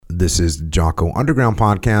This is Jocko Underground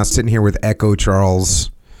Podcast, sitting here with Echo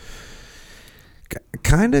Charles.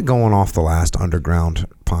 Kind of going off the last Underground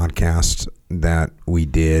podcast that we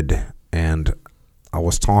did, and I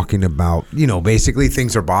was talking about, basically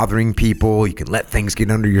things are bothering people. You can let things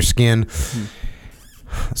get under your skin.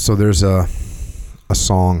 So there's a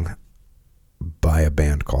song by a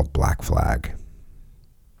band called Black Flag.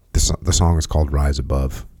 The song is called Rise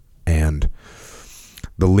Above, and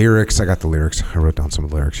the lyrics, I got the lyrics. I wrote down some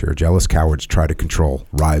of the lyrics here. Jealous cowards try to control.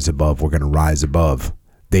 Rise above. We're going to rise above.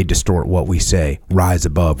 They distort what we say. Rise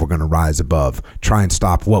above. We're going to rise above. Try and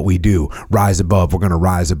stop what we do. Rise above. We're going to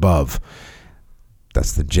rise above.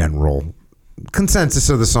 That's the general consensus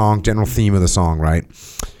of the song, general theme of the song, right?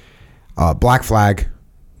 Black Flag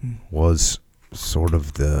was sort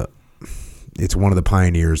of it's one of the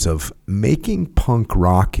pioneers of making punk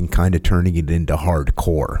rock and kind of turning it into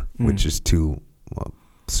hardcore, which is two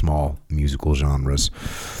small musical genres.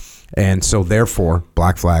 And so therefore,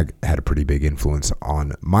 Black Flag had a pretty big influence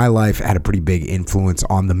on my life, had a pretty big influence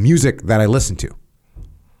on the music that I listened to.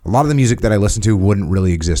 A lot of the music that I listened to wouldn't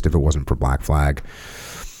really exist if it wasn't for Black Flag.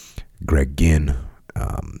 Greg Ginn,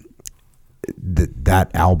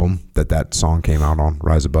 that album that song came out on,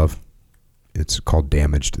 Rise Above, it's called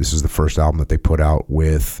Damaged. This is the first album that they put out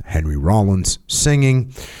with Henry Rollins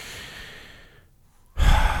singing.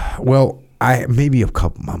 Well, maybe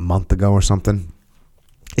a month ago or something,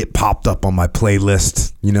 it popped up on my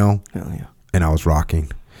playlist, Hell yeah. And I was rocking.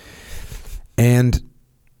 And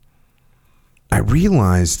I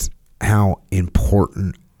realized how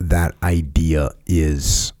important that idea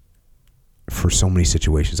is for so many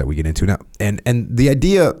situations that we get into now. And the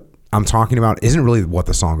idea I'm talking about isn't really what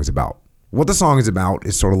the song is about. What the song is about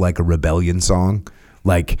is sort of like a rebellion song.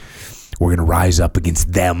 Like, we're going to rise up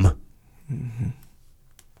against them. Mm-hmm.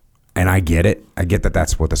 And I get it. I get that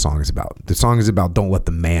that's what the song is about. The song is about don't let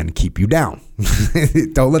the man keep you down.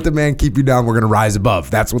 Don't let the man keep you down. We're going to rise above.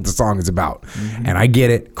 That's what the song is about. Mm-hmm. And I get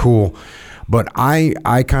it. Cool. But I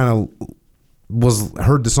kind of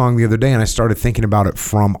heard the song the other day, and I started thinking about it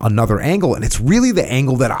from another angle. And it's really the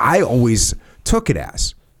angle that I always took it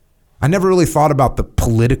as. I never really thought about the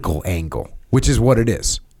political angle, which is what it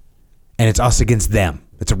is. And it's us against them.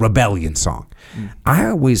 It's a rebellion song.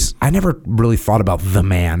 I never really thought about the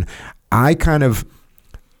man. I kind of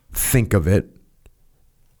think of it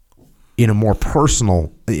in a more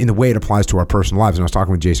personal, in the way it applies to our personal lives. And I was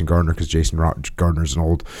talking with Jason Gardner, because Jason Gardner's an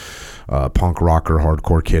old punk rocker,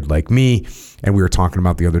 hardcore kid like me. And we were talking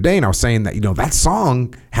about the other day, and I was saying that, that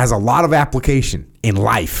song has a lot of application in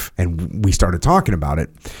life. And we started talking about it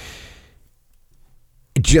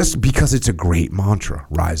just because it's a great mantra,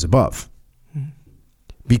 rise above.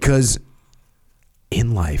 Because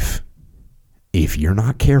in life, if you're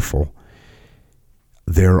not careful,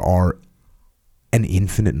 there are an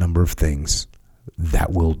infinite number of things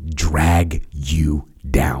that will drag you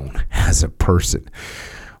down as a person.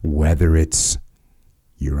 Whether it's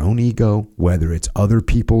your own ego, whether it's other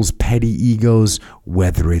people's petty egos,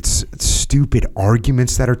 whether it's stupid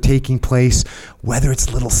arguments that are taking place, whether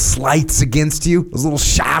it's little slights against you, those little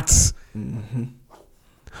shots. Mm-hmm.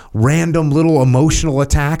 Random little emotional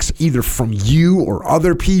attacks, either from you or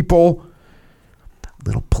other people.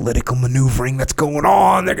 Little political maneuvering that's going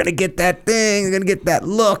on. They're going to get that thing. They're going to get that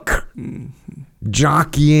look. Mm-hmm.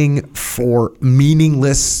 Jockeying for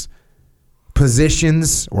meaningless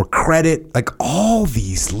positions or credit. Like all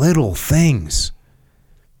these little things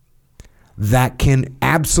that can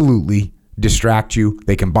absolutely distract you.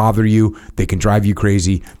 They can bother you. They can drive you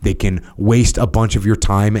crazy. They can waste a bunch of your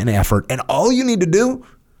time and effort. And all you need to do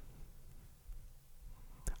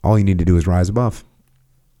is rise above.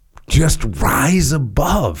 Just rise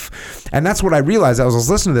above. And that's what I realized as I was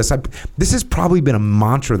listening to this. This has probably been a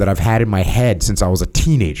mantra that I've had in my head since I was a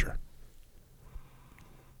teenager.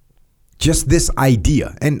 Just this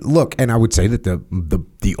idea. And look, and I would say that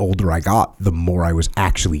the older I got, the more I was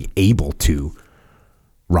actually able to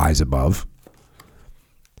rise above.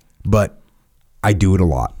 But I do it a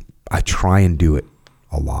lot. I try and do it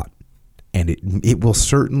a lot. And it will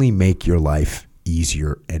certainly make your life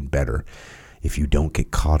easier and better if you don't get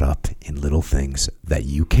caught up in little things that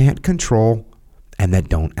you can't control and that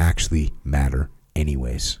don't actually matter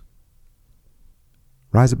anyways.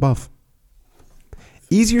 Rise above.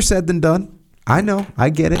 Easier said than done. I know. I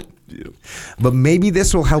get it. Yeah. But maybe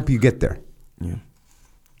this will help you get there. Yeah.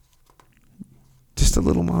 Just a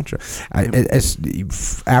little mantra.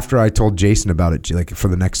 After I told Jason about it, like for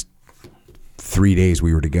the next 3 days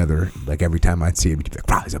we were together, like every time I'd see him, he'd be like,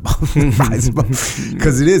 rise above, rise above.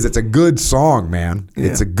 Because it's a good song, man. Yeah.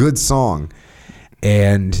 It's a good song.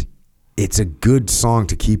 And it's a good song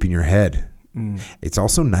to keep in your head. It's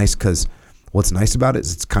also nice because what's nice about it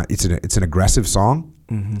is it's an aggressive song,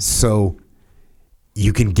 so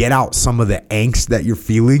you can get out some of the angst that you're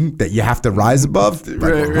feeling that you have to rise above.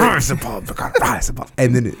 Rise above, rise above,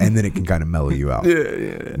 and then it can kind of mellow you out.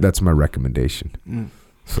 Yeah. That's my recommendation.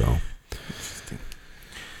 So, all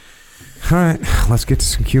right, let's get to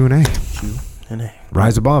some Q&A. Q&A.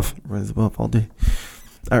 Rise above all day.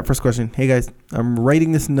 All right, first question. Hey guys, I'm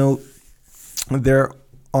writing this note. There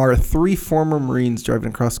are 3 former Marines driving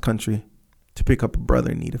across country to pick up a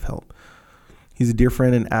brother in need of help. He's a dear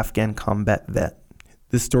friend and Afghan combat vet.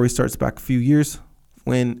 This story starts back a few years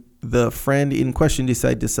when the friend in question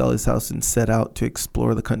decided to sell his house and set out to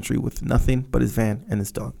explore the country with nothing but his van and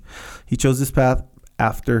his dog. He chose this path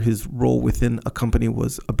after his role within a company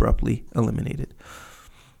was abruptly eliminated.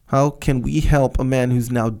 How can we help a man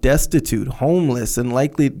who's now destitute, homeless, and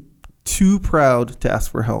likely too proud to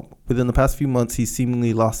ask for help? Within the past few months, he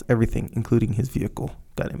seemingly lost everything, including his vehicle,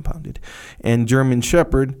 got impounded, and German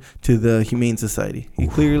Shepherd to the Humane Society.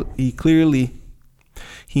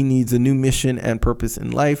 He needs a new mission and purpose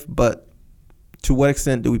in life, but to what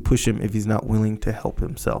extent do we push him if he's not willing to help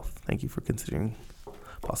himself? Thank you for considering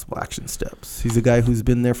possible action steps. He's a guy who's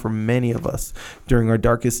been there for many of us during our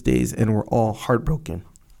darkest days, and we're all heartbroken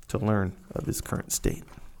to learn of his current state.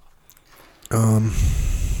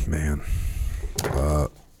 Man,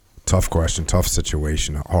 tough question, tough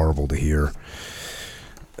situation, horrible to hear.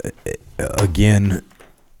 Again,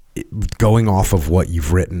 going off of what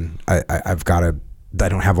you've written, I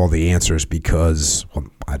don't have all the answers because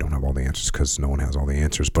I don't have all the answers because no one has all the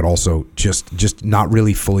answers, but also just not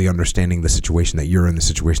really fully understanding the situation that you're in, the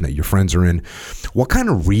situation that your friends are in. What kind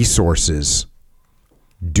of resources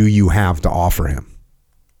do you have to offer him?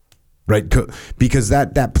 Right? Because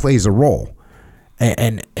that plays a role.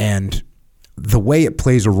 And the way it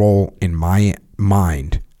plays a role in my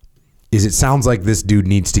mind is it sounds like this dude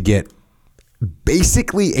needs to get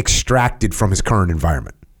basically extracted from his current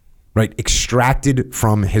environment. Right? Extracted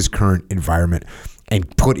from his current environment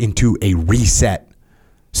and put into a reset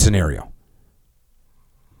scenario.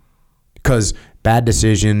 Because bad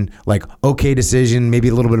decision, like okay decision, maybe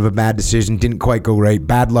a little bit of a bad decision, didn't quite go right,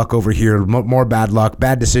 bad luck over here, more bad luck,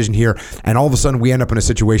 bad decision here, and all of a sudden we end up in a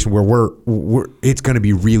situation where we're it's going to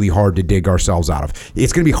be really hard to dig ourselves out of.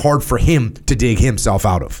 It's going to be hard for him to dig himself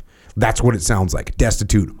out of. That's what it sounds like.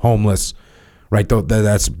 Destitute, homeless, right?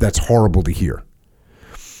 That's horrible to hear.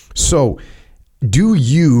 So, do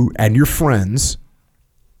you and your friends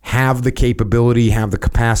have the capability, have the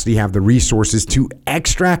capacity, have the resources to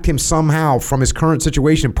extract him somehow from his current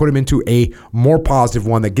situation and put him into a more positive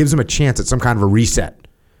one that gives him a chance at some kind of a reset?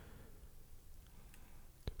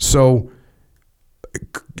 So,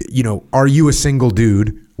 are you a single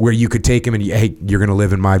dude where you could take him and, hey, you're going to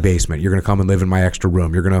live in my basement. You're going to come and live in my extra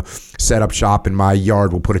room. You're going to set up shop in my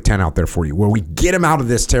yard. We'll put a tent out there for you where we get him out of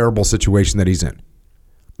this terrible situation that he's in.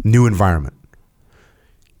 New environment.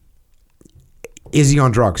 Is he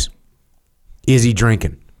on drugs? Is he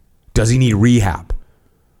drinking? Does he need rehab?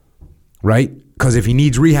 Right? Because if he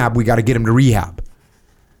needs rehab, we got to get him to rehab.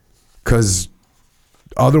 Because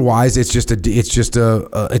otherwise, it's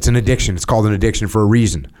an addiction. It's called an addiction for a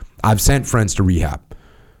reason. I've sent friends to rehab.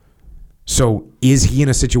 So is he in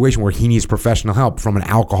a situation where he needs professional help from an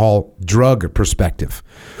alcohol drug perspective?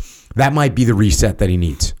 That might be the reset that he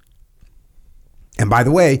needs. And by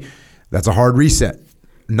the way, that's a hard reset.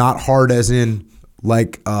 Not hard as in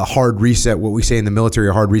like a hard reset. What we say in the military,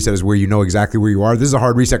 a hard reset is where you know exactly where you are. This is a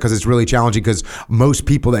hard reset because it's really challenging because most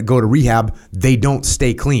people that go to rehab, they don't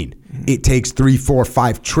stay clean. It takes 3, 4,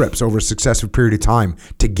 5 trips over a successive period of time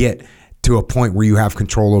to get to a point where you have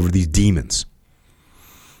control over these demons.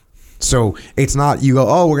 So it's not you go,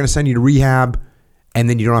 oh, we're going to send you to rehab and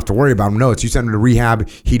then you don't have to worry about him. No, it's you send him to rehab.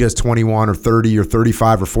 He does 21 or 30 or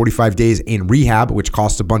 35 or 45 days in rehab, which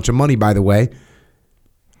costs a bunch of money, by the way.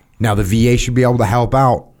 Now, the VA should be able to help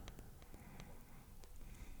out.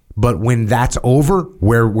 But when that's over,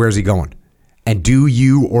 where's he going? And do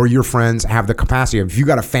you or your friends have the capacity? If you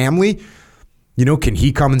got a family, can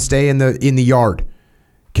he come and stay in the yard?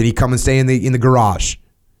 Can he come and stay in the garage?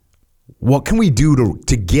 What can we do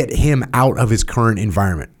to get him out of his current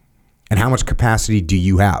environment? And how much capacity do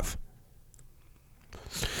you have?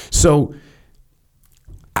 So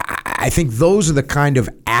I think those are the kind of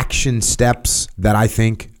action steps that I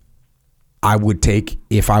think I would take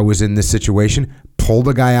if I was in this situation. Pull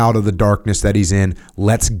the guy out of the darkness that he's in.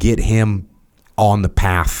 Let's get him on the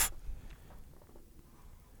path.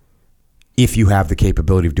 If you have the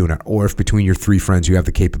capability of doing that, or if between your 3 friends you have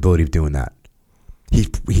the capability of doing that.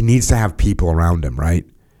 He needs to have people around him, right?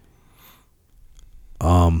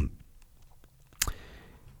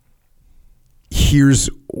 here's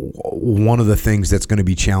one of the things that's going to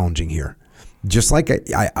be challenging here. Just like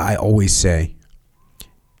I always say,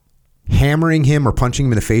 hammering him or punching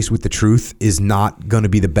him in the face with the truth is not going to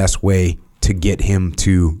be the best way to get him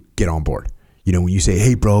to get on board. You know, when you say,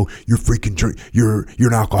 hey, bro, you're freaking drunk, you're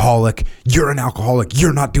an alcoholic, you're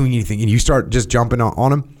not doing anything, and you start just jumping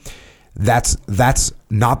on him, that's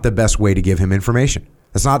not the best way to give him information.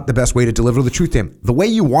 That's not the best way to deliver the truth to him. The way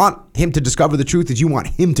you want him to discover the truth is you want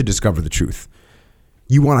him to discover the truth.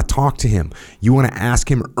 You want to talk to him. You want to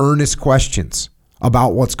ask him earnest questions about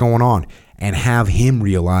what's going on and have him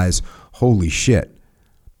realize, holy shit,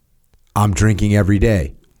 I'm drinking every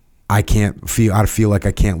day. I feel like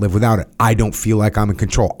I can't live without it. I don't feel like I'm in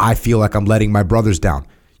control. I feel like I'm letting my brothers down.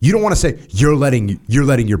 You don't want to say you're letting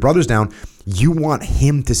your brothers down. You want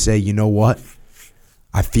him to say, you know what?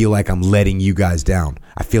 I feel like I'm letting you guys down.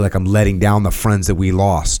 I feel like I'm letting down the friends that we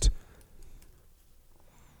lost.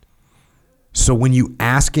 So when you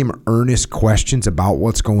ask him earnest questions about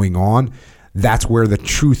what's going on, that's where the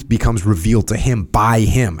truth becomes revealed to him by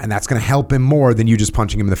him. And that's going to help him more than you just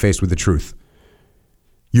punching him in the face with the truth.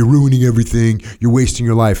 You're ruining everything. You're wasting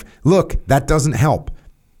your life. Look, that doesn't help.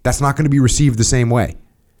 That's not going to be received the same way.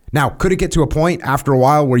 Now, could it get to a point after a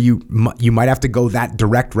while where you might have to go that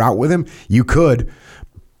direct route with him? You could.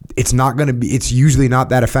 It's usually not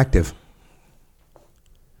that effective.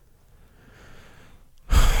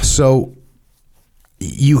 So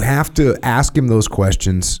you have to ask him those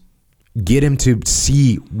questions, get him to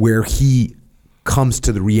see where he comes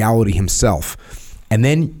to the reality himself. And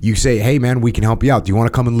then you say, hey man, we can help you out. Do you want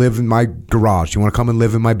to come and live in my garage? Do you want to come and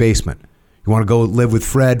live in my basement? You want to go live with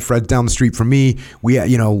Fred? Fred's down the street from me.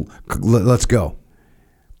 Let's go.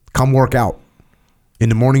 Come work out. In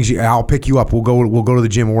the mornings, I'll pick you up. We'll go to the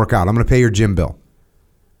gym and work out. I'm going to pay your gym bill.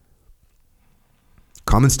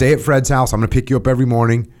 Come and stay at Fred's house. I'm going to pick you up every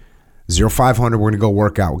morning. 0500, we're going to go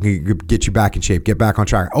work out. We're going to get you back in shape, get back on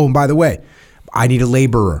track. Oh, and by the way, I need a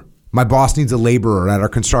laborer. My boss needs a laborer at our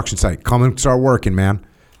construction site. Come and start working, man.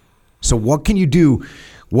 So what can you do?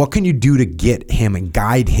 What can you do to get him and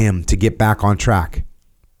guide him to get back on track?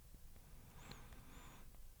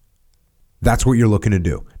 That's what you're looking to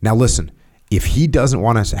do. Now listen, if he doesn't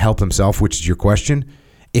want to help himself, which is your question,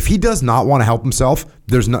 if he does not want to help himself,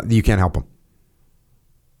 you can't help him.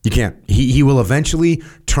 You can't. He will eventually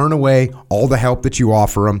turn away all the help that you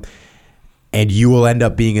offer him, and you will end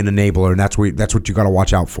up being an enabler, and that's what you got to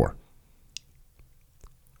watch out for.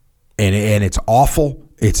 And it's awful.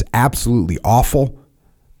 It's absolutely awful,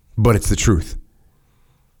 but it's the truth.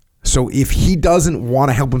 So if he doesn't want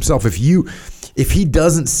to help himself, if he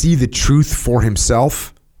doesn't see the truth for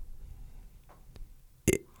himself,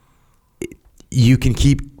 you can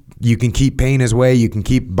keep paying his way. You can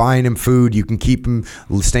keep buying him food. You can keep him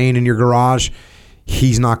staying in your garage.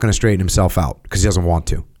 He's not going to straighten himself out because he doesn't want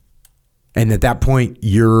to. And at that point,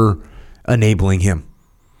 you're enabling him.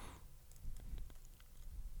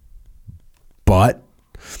 But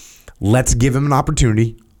let's give him an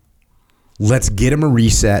opportunity. Let's get him a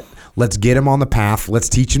reset. Let's get him on the path. Let's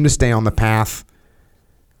teach him to stay on the path.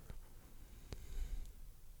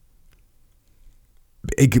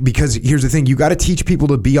 Because here's the thing, you got to teach people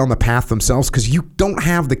to be on the path themselves because you don't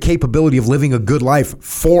have the capability of living a good life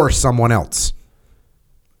for someone else.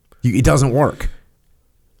 It doesn't work.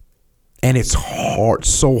 And it's hard,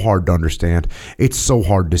 so hard to understand. It's so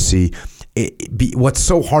hard to see. What's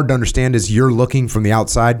so hard to understand is you're looking from the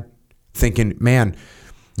outside thinking, man,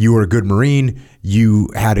 you were a good Marine. You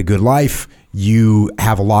had a good life. You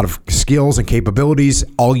have a lot of skills and capabilities.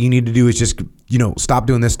 All you need to do is just, stop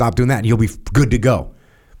doing this, stop doing that, and you'll be good to go.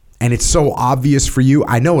 And it's so obvious for you.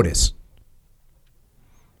 I know it is.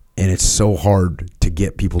 And it's so hard to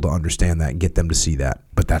get people to understand that and get them to see that.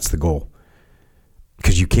 But that's the goal.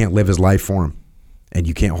 Because you can't live his life for him. And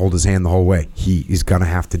you can't hold his hand the whole way. He is going to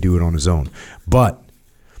have to do it on his own. But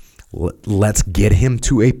let's get him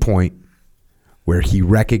to a point where he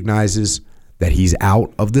recognizes that he's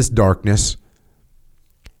out of this darkness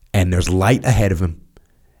and there's light ahead of him.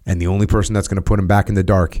 And the only person that's going to put him back in the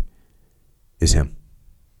dark is him.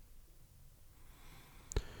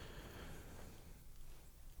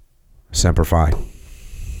 Semper Fi.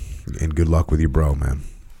 And good luck with your bro, man.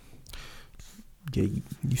 Yeah,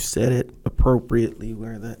 you said it appropriately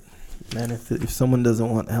where that, man, if someone doesn't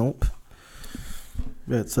want help,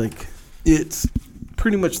 it's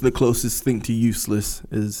pretty much the closest thing to useless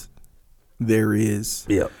is there is.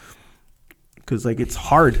 Yeah. Because, it's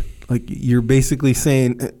hard. You're basically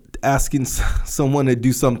asking someone to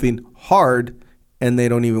do something hard and they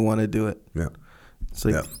don't even want to do it. Yeah. It's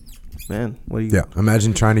man, what do you... Yeah,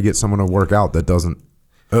 imagine trying to get someone to work out that doesn't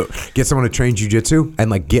Get someone to train jiu-jitsu and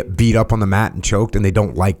like get beat up on the mat and choked, and they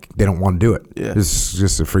don't want to do it. Yeah. It's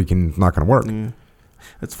just a freaking not going to work. Yeah.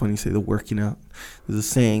 That's funny you say the working out. There's a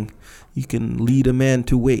saying, you can lead a man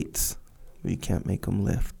to weights, but you can't make him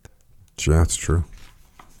lift. Yeah, that's true.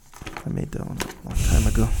 I made that one a long time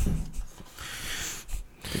ago.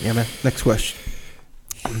 But yeah, man. Next question.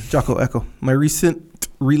 Jocko Echo. My recent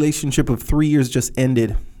relationship of 3 years just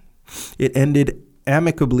ended. It ended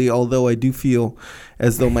amicably, although I do feel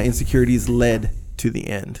as though my insecurities led to the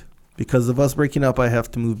end. Because of us breaking up, I have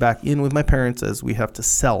to move back in with my parents as we have to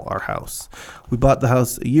sell our house. We bought the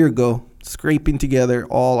house a year ago, scraping together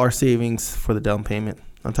all our savings for the down payment.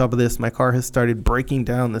 On top of this, my car has started breaking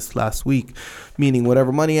down this last week, meaning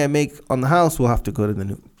whatever money I make on the house will have to go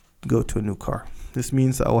to a new car. This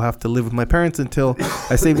means I will have to live with my parents until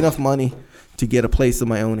I save enough money to get a place of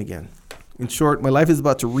my own again. In short, my life is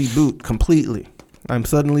about to reboot completely. I'm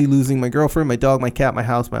suddenly losing my girlfriend, my dog, my cat, my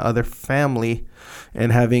house, my other family,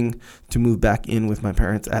 and having to move back in with my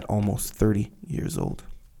parents at almost 30 years old.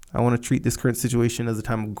 I want to treat this current situation as a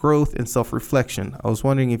time of growth and self-reflection. I was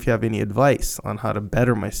wondering if you have any advice on how to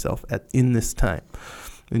better myself in this time.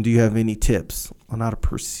 And do you have any tips on how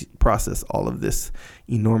to process all of this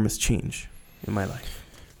enormous change in my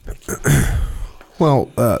life?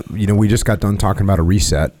 Well, we just got done talking about a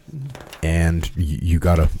reset, and you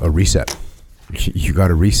got a reset. You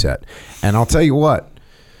got a reset. And I'll tell you what,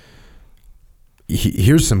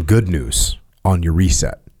 here's some good news on your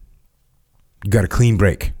reset. You got a clean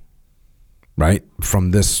break, right?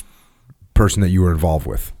 From this person that you were involved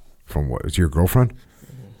with. From what, was your girlfriend?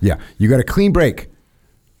 Yeah. You got a clean break.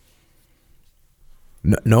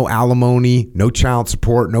 No alimony, no child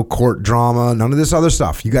support, no court drama, none of this other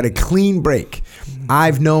stuff. You got a clean break.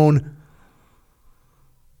 I've known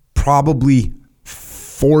probably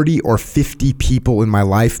 40 or 50 people in my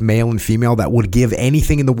life, male and female, that would give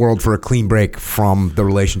anything in the world for a clean break from the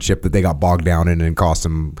relationship that they got bogged down in and cost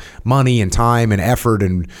them money and time and effort,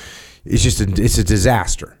 and it's a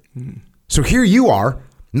disaster. So here you are,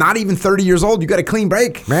 not even 30 years old, you got a clean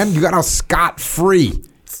break, man. You got out scot-free.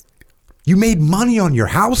 You made money on your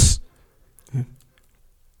house.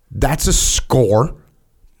 That's a score.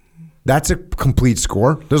 That's a complete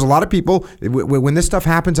score. There's a lot of people, when this stuff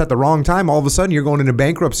happens at the wrong time, all of a sudden you're going into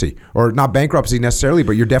bankruptcy, or not bankruptcy necessarily,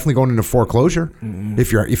 but you're definitely going into foreclosure. Mm-hmm.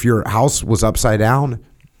 If your house was upside down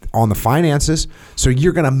on the finances, so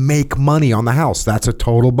you're going to make money on the house. That's a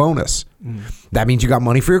total bonus. Mm-hmm. That means you got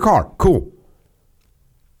money for your car. Cool.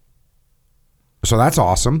 So that's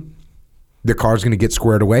awesome. The car's going to get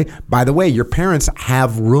squared away. By the way, your parents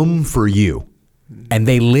have room for you, and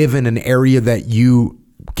they live in an area that you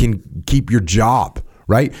can keep your job,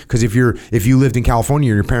 right? Because if you lived in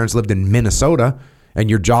California, or your parents lived in Minnesota, and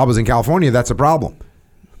your job was in California, that's a problem.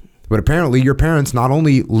 But apparently your parents not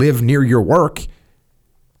only live near your work,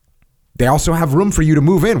 they also have room for you to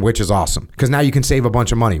move in, which is awesome, because now you can save a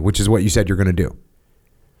bunch of money, which is what you said you're going to do.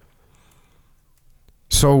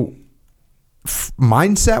 So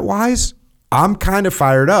mindset wise, I'm kind of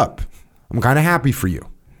fired up. I'm kind of happy for you.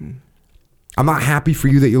 I'm not happy for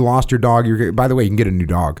you that you lost your dog. By the way, you can get a new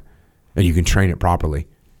dog and you can train it properly,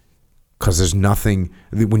 because there's nothing,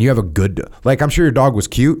 when you have a good, like, I'm sure your dog was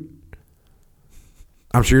cute.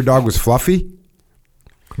 I'm sure your dog was fluffy.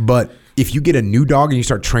 But if you get a new dog and you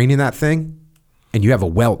start training that thing, and you have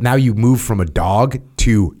now you move from a dog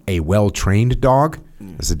to a well-trained dog,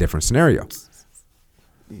 that's a different scenario.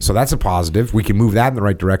 So that's a positive. We can move that in the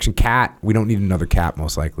right direction. Cat, we don't need another cat,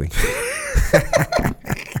 most likely.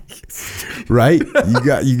 Right?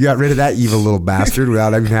 You got rid of that evil little bastard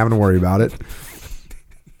without even having to worry about it.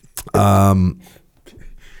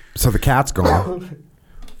 So the cat's gone.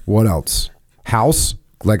 What else? House,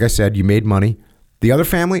 like I said, you made money. The other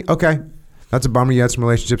family, okay. That's a bummer. You had some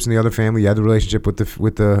relationships in the other family. You had the relationship with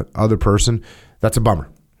the other person. That's a bummer.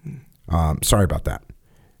 Sorry about that.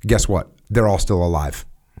 Guess what? They're all still alive.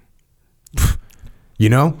 You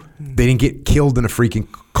know, they didn't get killed in a freaking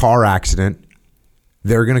car accident.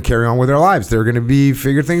 They're going to carry on with their lives. They're going to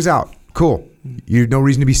figure things out. Cool. You have no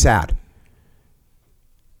reason to be sad.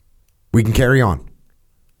 We can carry on.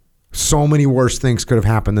 So many worse things could have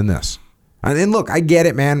happened than this. And look, I get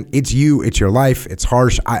it, man. It's you. It's your life. It's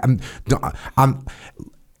harsh. Am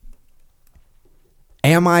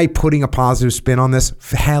I putting a positive spin on this?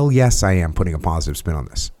 Hell yes, I am putting a positive spin on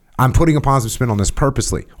this. I'm putting a positive spin on this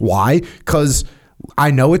purposely. Why? Because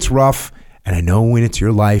I know it's rough, and I know when it's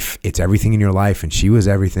your life, it's everything in your life, and she was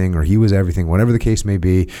everything, or he was everything, whatever the case may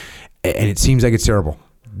be, and it seems like it's terrible.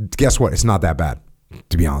 Guess what? It's not that bad,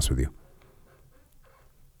 to be honest with you.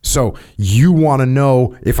 So you want to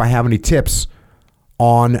know if I have any tips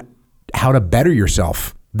on how to better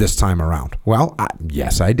yourself this time around? Well,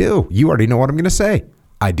 yes, I do. You already know what I'm going to say.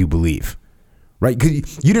 I do believe. Right? 'Cause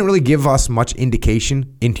you didn't really give us much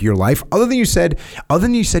indication into your life other than you said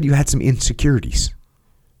you had some insecurities.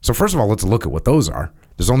 So first of all, let's look at what those are.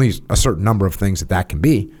 There's only a certain number of things that can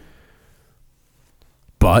be.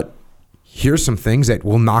 But here's some things that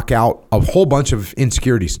will knock out a whole bunch of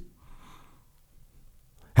insecurities.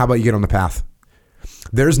 How about you get on the path?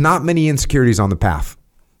 There's not many insecurities on the path.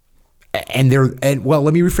 And let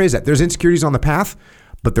me rephrase that. There's insecurities on the path,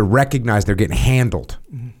 but they're recognized, they're getting handled.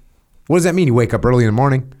 Mm-hmm. What does that mean? You wake up early in the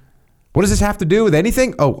morning. What does this have to do with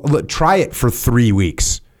anything? Oh, look, try it for 3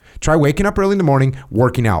 weeks. Try waking up early in the morning,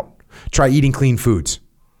 working out. Try eating clean foods.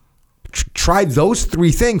 Try those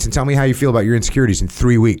 3 things and tell me how you feel about your insecurities in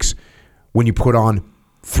 3 weeks. When you put on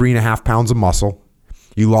 3.5 pounds of muscle,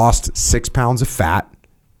 you lost 6 pounds of fat,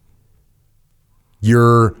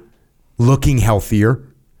 you're looking healthier,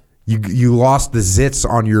 you lost the zits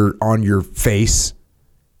on your face.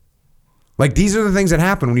 Like, these are the things that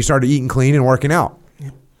happen when you start eating clean and working out.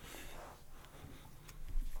 Yep.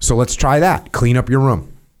 So let's try that. Clean up your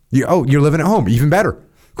room. You're living at home. Even better.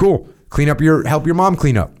 Cool. Help your mom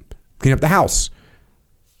clean up. Clean up the house.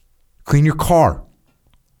 Clean your car.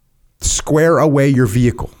 Square away your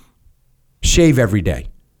vehicle. Shave every day.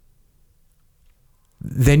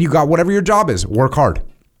 Then you got whatever your job is. Work hard.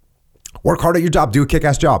 Work hard at your job. Do a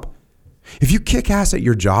kick-ass job. If you kick ass at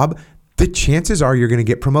your job, the chances are you're going to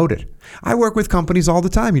get promoted. I work with companies all the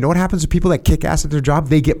time. You know what happens to people that kick ass at their job?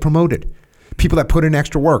 They get promoted. People that put in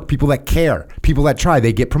extra work, people that care, people that try,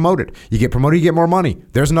 they get promoted. You get promoted, you get more money.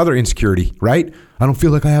 There's another insecurity, right? I don't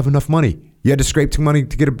feel like I have enough money. You had to scrape some money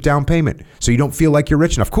to get a down payment, so you don't feel like you're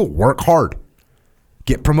rich enough. Cool, work hard.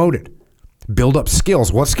 Get promoted. Build up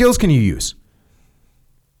skills. What skills can you use?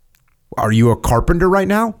 Are you a carpenter right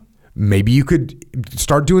now? Maybe you could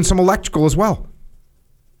start doing some electrical as well.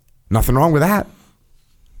 Nothing wrong with that.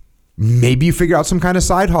 Maybe you figure out some kind of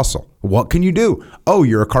side hustle. What can you do? Oh,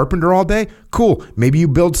 you're a carpenter all day? Cool. Maybe you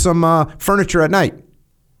build some furniture at night.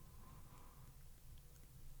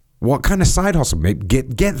 What kind of side hustle? Maybe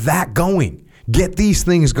get that going. Get these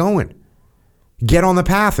things going. Get on the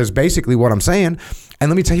path is basically what I'm saying. And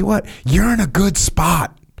let me tell you what, you're in a good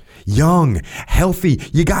spot. Young, healthy.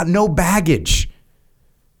 You got no baggage.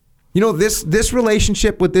 You know, this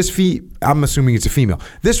relationship with this I'm assuming it's a female.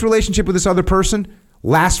 This relationship with this other person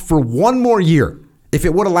lasts for 1 more year. If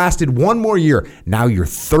it would have lasted 1 more year, now you're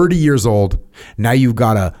 30 years old. Now you've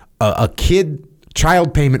got a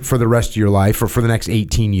child payment for the rest of your life or for the next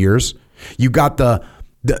 18 years. You got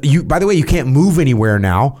by the way, you can't move anywhere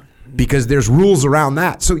now because there's rules around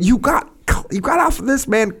that. So you got off of this,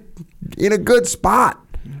 man, in a good spot.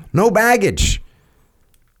 No baggage.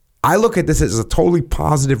 I look at this as a totally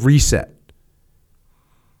positive reset.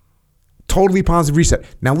 Totally positive reset.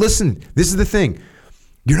 Now listen, this is the thing.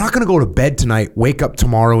 You're not going to go to bed tonight, wake up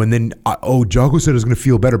tomorrow, and then, Jocko said I was going to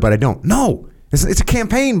feel better, but I don't. No, it's a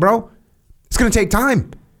campaign, bro. It's going to take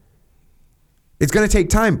time. It's going to take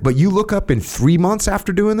time. But you look up in 3 months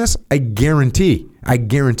after doing this, I guarantee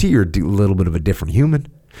you're a little bit of a different human.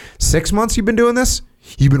 6 months you've been doing this,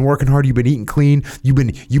 you've been working hard, you've been eating clean, you've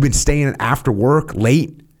been staying after work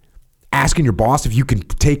late, asking your boss if you can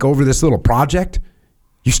take over this little project.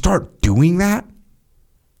 You start doing that,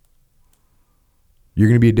 you're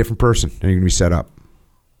going to be a different person and you're going to be set up.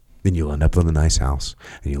 Then you'll end up with a nice house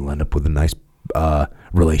and you'll end up with a nice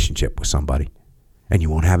relationship with somebody and you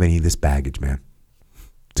won't have any of this baggage, man.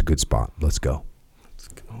 It's a good spot. Let's go.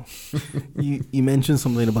 You mentioned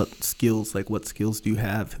something about skills, like what skills do you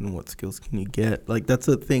have and what skills can you get? Like that's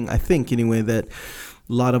a thing, I think anyway, that a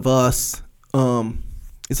lot of us,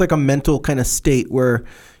 it's like a mental kind of state where,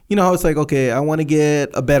 you know, it's like, okay, I want to get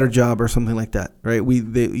a better job or something like that, right?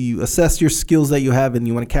 You assess your skills that you have and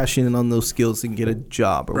you want to cash in on those skills and get a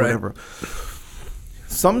job or whatever.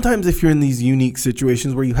 Sometimes if you're in these unique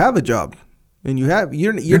situations where you have a job and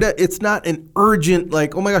it's not an urgent,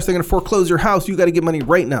 like, oh my gosh, they're going to foreclose your house, you got to get money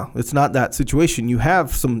right now. It's not that situation. You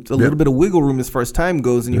have a little bit of wiggle room as far as time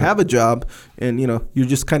goes and you have a job and, you know, you're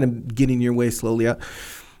just kind of getting your way slowly out.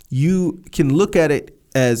 You can look at it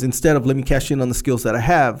as, instead of let me cash in on the skills that I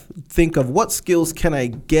have, think of what skills can I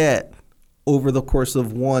get over the course of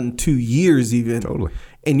 1-2 years even. Totally.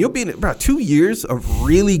 And you'll be in about 2 years of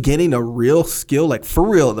really getting a real skill, like for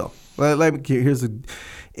real though.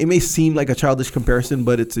 It may seem like a childish comparison,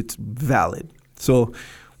 but it's valid. So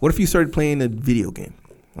what if you started playing a video game?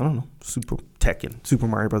 I don't know, Super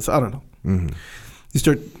Mario Bros. I don't know. Mm-hmm. You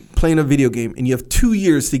start playing a video game and you have 2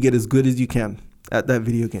 years to get as good as you can. at that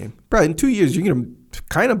video game. Bro, in 2 years, you're going to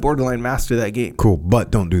kind of borderline master that game. Cool,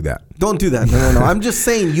 but don't do that. Don't do that. No. I'm just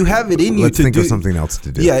saying you have it in you Let's to think do. of something else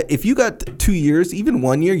to do. Yeah, if you got 2 years, even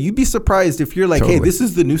 1 year, you'd be surprised if you're like, Totally. hey, this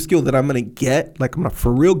is the new skill that I'm going to get. Like, I'm going to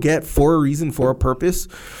for real get for a reason, for a purpose,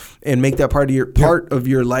 and make that part of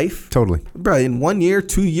your life. Totally. Bro, in 1 year,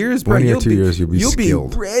 2 years, bro, 1 year, 2 years, you'll be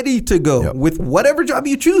skilled. ready to go Yep. with whatever job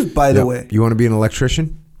you choose, by the way. You want to be an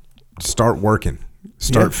electrician? Start working.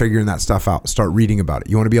 Start figuring that stuff out. Start reading about it.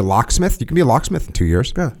 You want to be a locksmith? You can be a locksmith in 2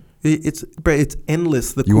 years. Bro, it's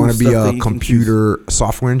endless. You want to be a computer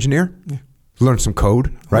software engineer? Yeah. Learn some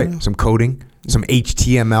code, right? Yeah. Some coding. Some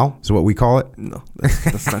HTML is what we call it. No,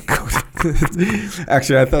 that's not code.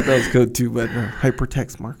 Actually, I thought that was code too, but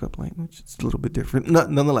hypertext markup language, it's a little bit different.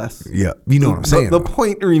 Nonetheless. Yeah, you know what I'm saying. The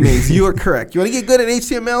point remains, you are correct. You want to get good at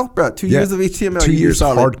HTML? Bro, 2 years of HTML. 2 years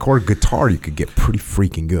hardcore guitar, you could get pretty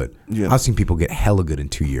freaking good. Yeah. I've seen people get hella good in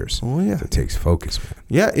 2 years. Oh, yeah. So it takes focus, man.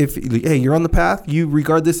 Yeah, if you're on the path, you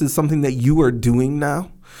regard this as something that you are doing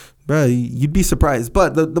now, bro, you'd be surprised.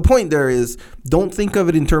 But the point there is, don't think of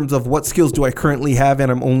it in terms of what skills do I currently have and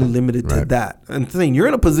I'm only limited to that. And saying you're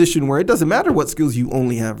in a position where it doesn't matter what skills you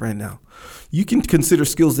only have right now. You can consider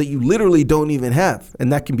skills that you literally don't even have,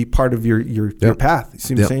 and that can be part of your path. You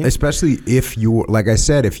see what I'm saying? Especially if you're, like I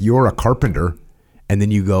said, if you're a carpenter and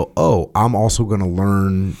then you go, oh, I'm also going to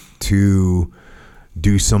learn to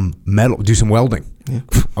do some welding. Yeah.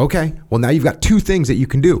 Okay. Well, now you've got two things that you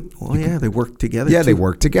can do. Well, they work together. Yeah, they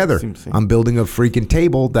work together. I'm building a freaking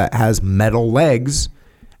table that has metal legs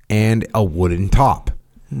and a wooden top.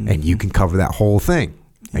 Mm-hmm. And you can cover that whole thing.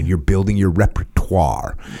 Yeah. And you're building your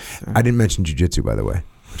repertoire. Yes, I didn't mention jiu-jitsu, by the way,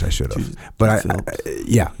 which I should have. But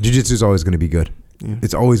jiu-jitsu is always going to be good. Yeah.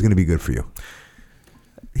 It's always going to be good for you.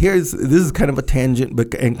 This is kind of a tangent,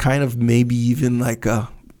 and kind of maybe even like a,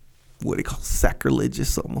 what do you call,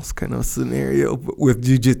 sacrilegious almost kind of scenario with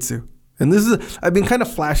jiu-jitsu. And this is, I've been kind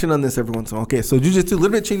of flashing on this every once in a while. Okay, so jiu-jitsu, a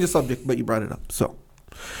little bit change the subject, but you brought it up. So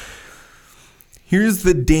here's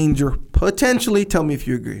the danger, potentially, tell me if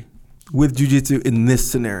you agree, with jiu-jitsu in this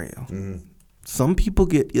scenario. Mm-hmm. Some people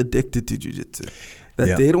get addicted to jiu-jitsu.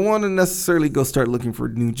 That they don't want to necessarily go start looking for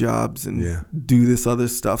new jobs and do this other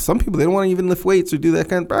stuff. Some people, they don't want to even lift weights or do that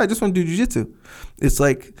kind of, I just want to do jiu-jitsu. It's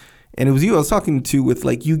like, and it was you I was talking to with,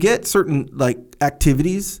 like, you get certain, like,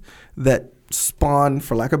 activities that spawn,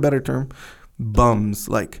 for lack of a better term, bums,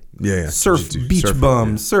 like surf, beach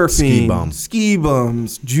bums, surfing, ski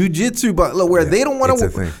bums, jiu-jitsu bums, where they don't want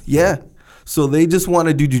to, so they just want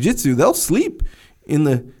to do jiu-jitsu. They'll sleep in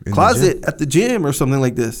the closet at the gym or something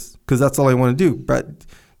like this because that's all I want to do. But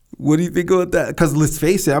what do you think about that? Because let's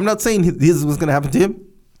face it, I'm not saying this is what's going to happen to him,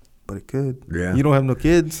 but it could. Yeah. You don't have no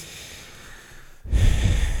kids.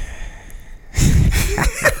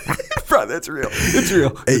 Bro, that's real. It's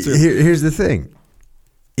real. Here's the thing.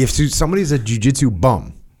 If somebody's a jiu-jitsu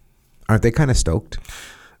bum, aren't they kind of stoked?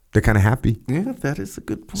 They're kind of happy. Yeah, that is a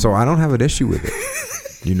good point. So I don't have an issue with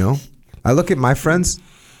it. You know? I look at my friends.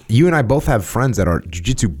 You and I both have friends that are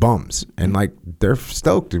jiu-jitsu bums, and like they're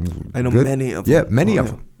stoked. And I know many of them. Yeah, many of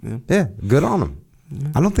them. Yeah, good on them. Yeah.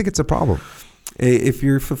 I don't think it's a problem. If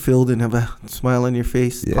you're fulfilled and have a smile on your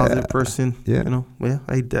face, positive person, you know,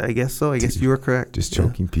 I guess so. I guess you are correct. Just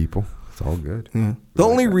choking people. It's all good. Yeah. The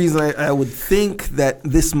only reason I would think that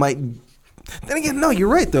this might, then again, no, you're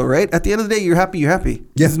right though, right? At the end of the day, you're happy. Yeah.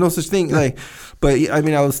 There's no such thing. Like, but I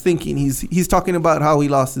mean, I was thinking he's talking about how he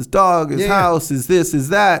lost his dog, his house, his this, his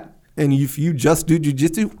that. And if you just do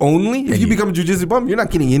jiu-jitsu only, if you become a jiu-jitsu bum, you're not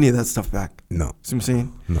getting any of that stuff back. No. See what I'm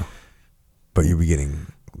saying? No. But you'll be getting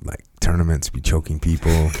like tournaments, be choking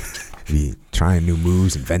people, be trying new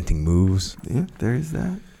moves, inventing moves. Yeah, there is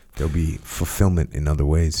that. There'll be fulfillment in other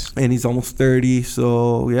ways. And he's almost 30,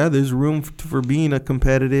 so there's room for being a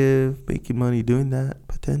competitive, making money doing that,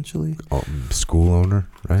 potentially. School owner,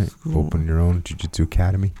 right? Open your own jiu-jitsu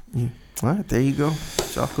academy. Yeah. All right, there you go.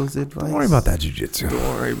 Jocko's advice. Don't worry about that jiu-jitsu.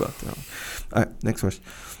 Don't worry about that. All right, next question.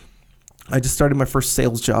 I just started my first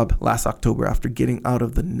sales job last October after getting out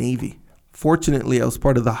of the Navy. Fortunately, I was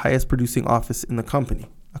part of the highest producing office in the company.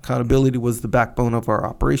 Accountability was the backbone of our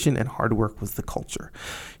operation, and hard work was the culture.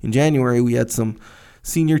 In January, we had some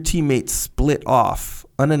senior teammates split off,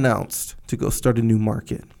 unannounced, to go start a new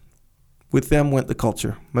market. With them went the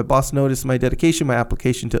culture. My boss noticed my dedication, my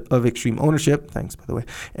application of extreme ownership, thanks by the way,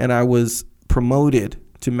 and I was promoted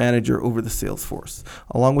to manager over the sales force.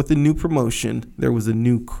 Along with the new promotion, there was a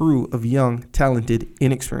new crew of young, talented,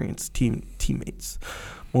 inexperienced teammates.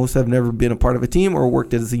 Most have never been a part of a team or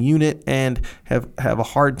worked as a unit and have a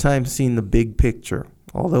hard time seeing the big picture.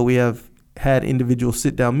 Although we have had individual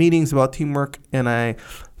sit-down meetings about teamwork, and I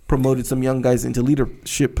promoted some young guys into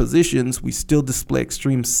leadership positions, we still display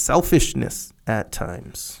extreme selfishness at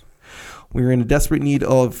times. We are in a desperate need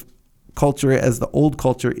of culture as the old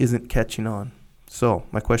culture isn't catching on. So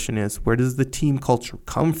my question is, where does the team culture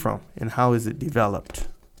come from and how is it developed?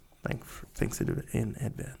 Thanks in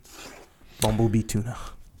advance. Bumblebee Tuna.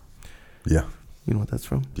 Yeah. You know what that's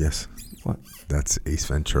from? Yes. What? That's Ace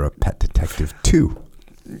Ventura Pet Detective 2.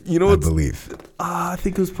 You know, I believe. I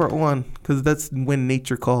think it was part 1 because that's When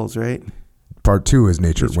Nature Calls, right? Part 2 is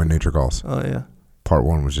When Nature Calls. Oh yeah. Part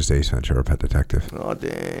 1 was just Ace Ventura Pet Detective. Oh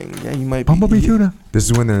dang! Yeah, you might. Bumblebee Tuna. This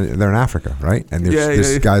is when they're in Africa, right? And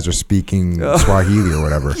these guys are speaking Swahili or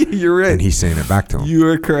whatever. You're right. And he's saying it back to him. You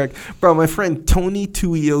are correct, bro. My friend Tony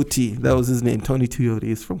Tuioti, that was his name. Tony Tuioti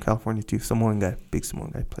is from California too. Samoan guy, big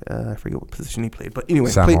Samoan guy. I forget what position he played, but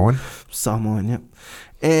anyway, Samoan. Yep.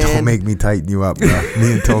 And don't make me tighten you up, bro.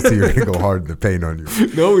 Me and Tulsi are gonna go hard in the paint on you.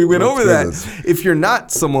 No, we went over that. If you're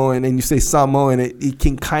not Samoan and you say Samoan, it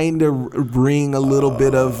can kind of ring a little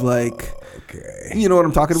bit of like, okay. You know what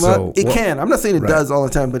I'm talking about? So, it can. I'm not saying it does all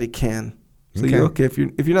the time, but it can. So you're okay if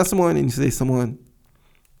you're not Samoan and you say Samoan,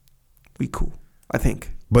 we cool. I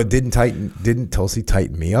think. But didn't Tulsi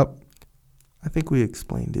tighten me up? I think we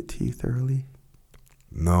explained it to you thoroughly.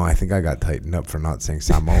 No, I think I got tightened up for not saying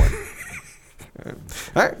Samoan. All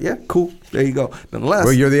right, yeah, cool. There you go. Nonetheless,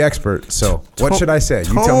 well, you're the expert, so what should I say?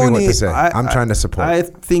 You tell me what to say. I'm trying to support. I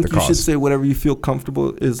think you should say whatever you feel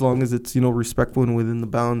comfortable, as long as it's respectful and within the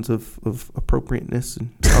bounds of appropriateness and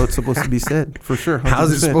how it's supposed to be said. For sure. 100%.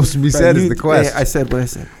 How's it supposed to be said? Is the question. I said what I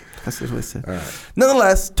said. All right.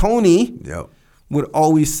 Nonetheless, Tony. Yep. Would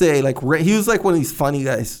always say, like, he was like one of these funny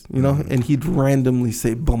guys, and he'd randomly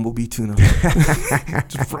say Bumblebee Tuna.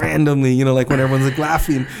 Just randomly, like when everyone's like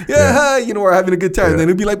laughing, we're having a good time. Yeah. Then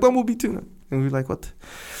it'd be like Bumblebee Tuna. And we'd be like, what?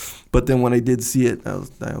 But then when I did see it,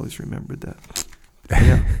 I always remembered that.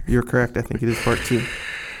 Yeah, you're correct. I think it is part 2.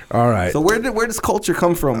 All right. So where does culture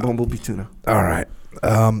come from, Bumblebee Tuna? All right.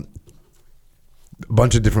 A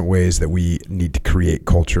bunch of different ways that we need to create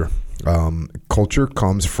culture. Culture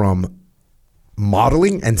comes from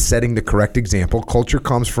modeling and setting the correct example. Culture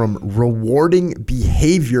comes from rewarding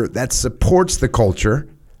behavior that supports the culture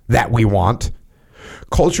that we want.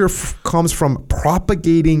 Culture comes from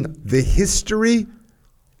propagating the history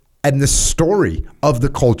and the story of the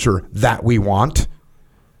culture that we want.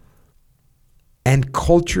 And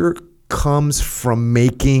culture comes from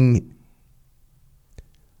making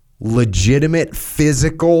legitimate,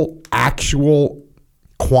 physical, actual,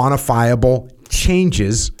 quantifiable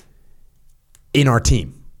changes in our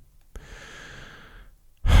team.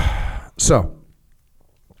 So,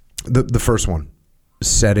 the first one,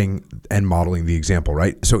 setting and modeling the example,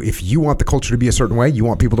 right? So if you want the culture to be a certain way, you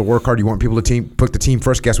want people to work hard, you want people to put the team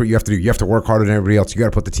first, guess what you have to do? You have to work harder than everybody else. You got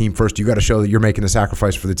to put the team first. You got to show that you're making a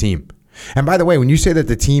sacrifice for the team. And by the way, when you say that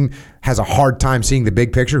the team has a hard time seeing the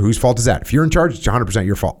big picture, whose fault is that? If you're in charge, it's 100%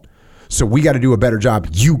 your fault. So we got to do a better job.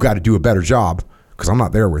 You got to do a better job, because I'm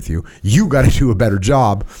not there with you. You got to do a better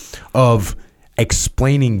job of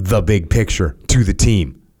explaining the big picture to the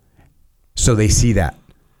team so they see that.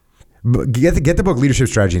 Get the book Leadership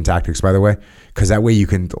Strategy and Tactics, by the way, because that way you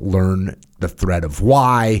can learn the thread of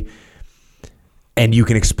why, and you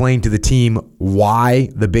can explain to the team why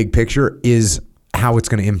the big picture is how it's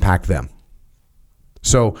going to impact them.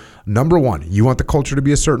 So number one, you want the culture to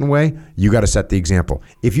be a certain way, you got to set the example.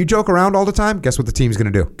 If you joke around all the time, guess what the team's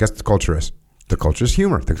going to do? Guess what the culture is? The culture is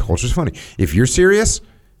humor. The culture is funny. If you're serious,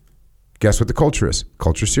 guess what the culture is?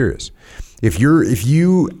 Culture's serious. If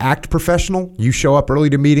you act professional, you show up early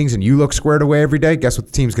to meetings and you look squared away every day, guess what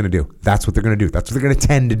the team's going to do? That's what they're going to do. That's what they're going to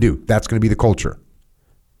tend to do. That's going to be the culture.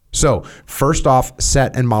 So first off,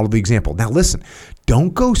 set and model the example. Now listen,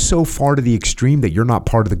 don't go so far to the extreme that you're not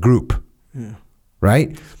part of the group. Yeah.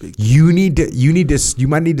 Right? You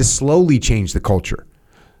might need to slowly change the culture.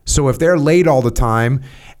 So if they're late all the time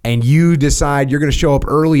and you decide you're going to show up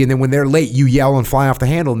early, and then when they're late, you yell and fly off the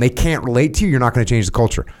handle and they can't relate to you, you're not going to change the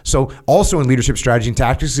culture. So also in leadership strategy and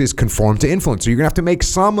tactics is conform to influence. So you're going to have to make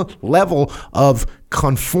some level of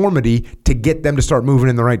conformity to get them to start moving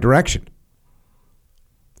in the right direction.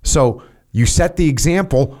 So you set the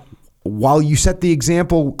example while you set the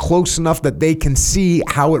example close enough that they can see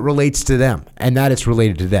how it relates to them and that it's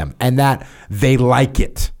related to them and that they like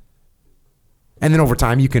it. And then over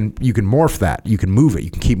time, you can morph that. You can move it. You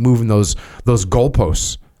can keep moving those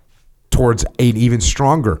goalposts towards an even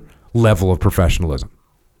stronger level of professionalism.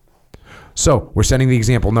 So we're setting the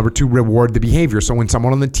example. Number 2, reward the behavior. So when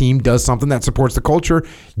someone on the team does something that supports the culture,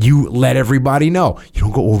 you let everybody know. You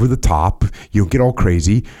don't go over the top. You don't get all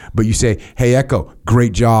crazy. But you say, hey, Echo,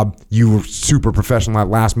 great job. You were super professional at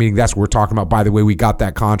last meeting. That's what we're talking about. By the way, we got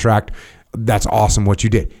that contract. That's awesome what you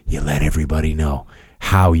did. You let everybody know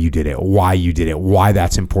how you did it, why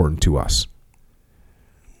that's important to us.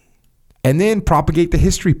 And then propagate the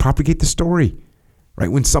history, propagate the story. Right?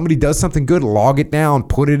 When somebody does something good, log it down,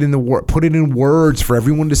 put it in words for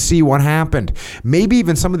everyone to see what happened. Maybe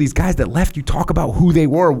even some of these guys that left, you talk about who they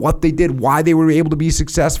were, what they did, why they were able to be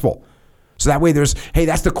successful. So that way there's, hey,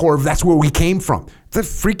 that's the core, that's where we came from. The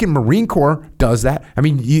freaking Marine Corps does that. I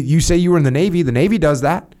mean, you say you were in the Navy does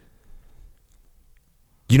that.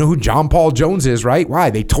 You know who John Paul Jones is, right? Why?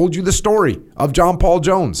 They told you the story of John Paul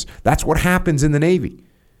Jones. That's what happens in the Navy.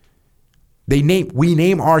 We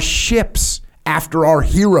name our ships after our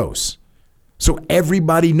heroes. So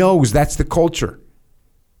everybody knows that's the culture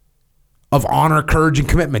of honor, courage, and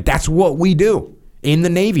commitment. That's what we do in the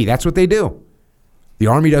Navy. That's what they do. The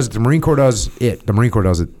Army does it. The Marine Corps does it. The Marine Corps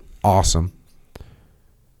does it. Awesome.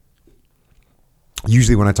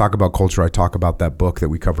 Usually when I talk about culture, I talk about that book that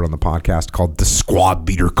we covered on the podcast called The Squad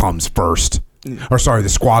Leader Comes First. The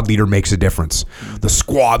Squad Leader Makes a Difference. The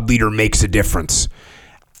Squad Leader Makes a Difference.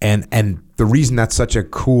 And the reason that's such a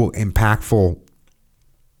cool, impactful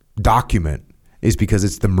document is because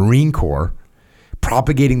it's the Marine Corps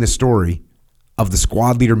propagating the story of the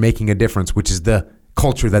squad leader making a difference, which is the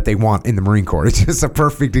culture that they want in the Marine Corps. It's just a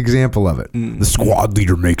perfect example of it. The squad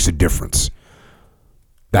leader makes a difference.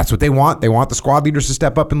 That's what they want. They want the squad leaders to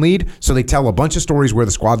step up and lead, so they tell a bunch of stories where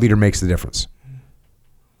the squad leader makes the difference.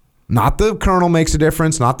 Not the colonel makes a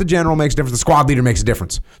difference, not the general makes a difference, the squad leader makes a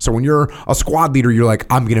difference. So when you're a squad leader, you're like,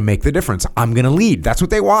 I'm going to make the difference. I'm going to lead. That's what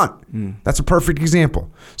they want. That's a perfect example.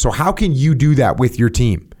 So how can you do that with your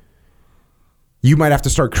team? You might have to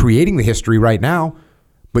start creating the history right now,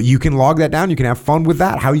 but you can log that down. You can have fun with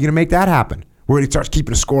that. How are you going to make that happen? Where it starts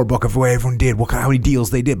keeping a scorebook of what everyone did, how many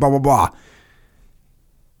deals they did, blah, blah, blah.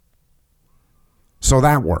 So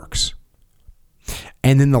that works.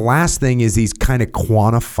 And then the last thing is these kind of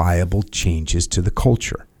quantifiable changes to the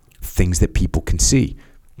culture, things that people can see.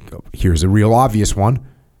 Here's a real obvious one.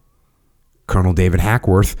 Colonel David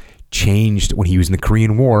Hackworth changed, when he was in the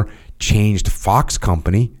Korean War, changed Fox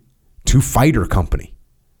Company to Fighter Company.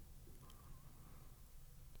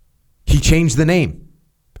 He changed the name.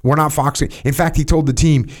 We're not Fox. In fact, he told the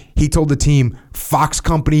team, Fox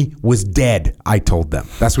Company was dead, I told them.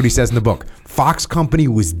 That's what he says in the book. Fox Company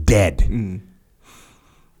was dead.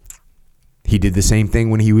 He did the same thing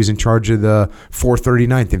when he was in charge of the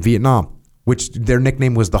 439th in Vietnam, which their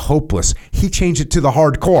nickname was the Hopeless. He changed it to the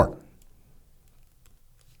Hardcore.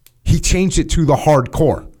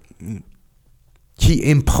 He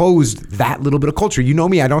imposed that little bit of culture. You know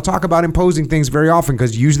me, I don't talk about imposing things very often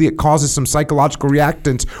because usually it causes some psychological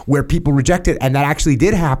reactance where people reject it. And that actually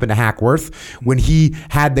did happen to Hackworth when he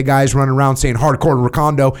had the guys running around saying hardcore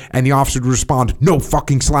Recondo and the officer would respond, no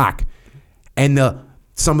fucking slack. And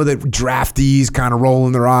some of the draftees kind of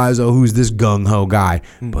rolling their eyes, oh, who's this gung-ho guy?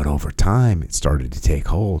 But over time, it started to take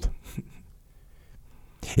hold.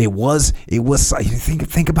 It was.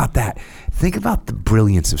 Think about that. Think about the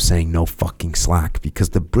brilliance of saying no fucking slack, because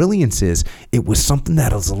the brilliance is it was something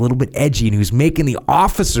that was a little bit edgy and he was making the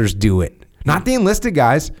officers do it, not the enlisted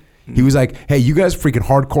guys. He was like, hey, you guys freaking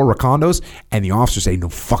hardcore Recondos, and the officers say no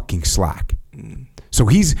fucking slack. So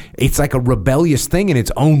it's like a rebellious thing in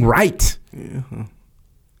its own right.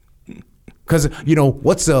 Because,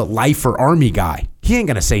 what's a lifer Army guy? He ain't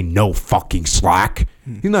going to say no fucking slack.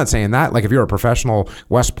 He's not saying that. Like if you're a professional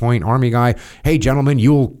West Point Army guy, hey, gentlemen,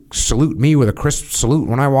 you'll salute me with a crisp salute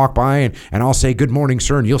when I walk by, and I'll say, good morning,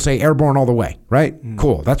 sir, and you'll say airborne all the way, right?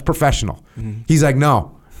 Cool. That's professional. He's like,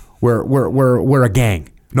 no, we're a gang.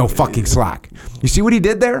 No fucking slack. You see what he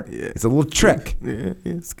did there? Yeah. It's a little trick. Yeah,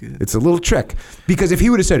 it's good. It's a little trick. Because if he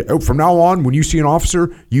would have said, from now on, when you see an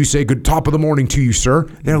officer, you say good top of the morning to you, sir.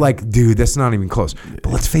 They're like, dude, that's not even close. Yeah.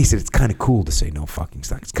 But let's face it, it's kind of cool to say no fucking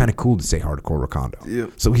slack. It's kind of cool to say hardcore Recondo. Yeah.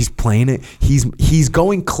 So he's playing it. He's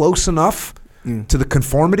going close enough to the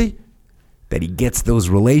conformity that he gets those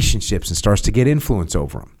relationships and starts to get influence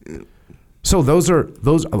over them. Yeah. So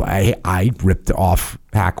I ripped off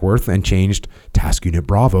Hackworth and changed Task Unit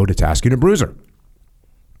Bravo to Task Unit Bruiser.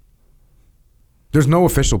 There's no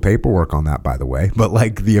official paperwork on that, by the way, but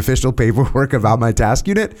like the official paperwork about my task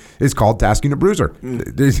unit is called Task Unit Bruiser.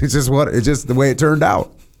 It's just the way it turned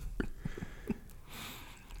out.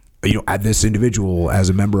 Add this individual as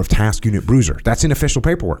a member of Task Unit Bruiser. That's in official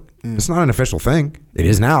paperwork. It's not an official thing. It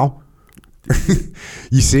is now.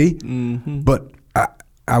 You see? But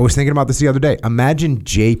I was thinking about this the other day. Imagine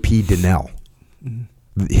J.P. Donnell,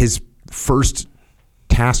 his first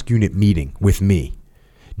task unit meeting with me.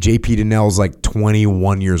 J.P. Donnell's like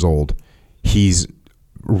 21 years old. He's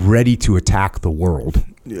ready to attack the world.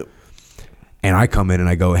 Yep. And I come in and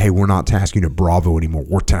I go, hey, we're not task unit Bravo anymore.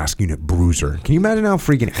 We're task unit Bruiser. Can you imagine how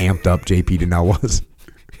freaking amped up J.P. Donnell was?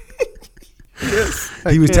 Yes.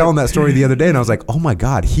 He was telling that story the other day, and I was like, oh my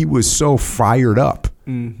God, he was so fired up.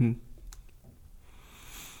 Mm-hmm.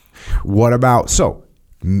 What about, so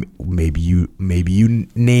maybe you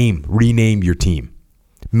rename your team.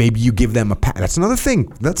 Maybe you give them a patch. That's another thing.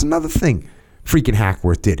 Freaking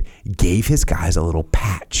Hackworth did. Gave his guys a little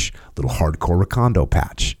patch, little hardcore Recondo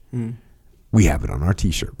patch. Mm. We have it on our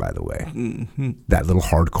t-shirt, by the way. Mm-hmm. That little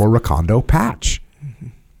hardcore Recondo patch. Mm-hmm.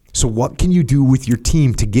 So what can you do with your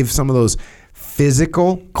team to give some of those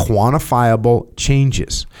physical, quantifiable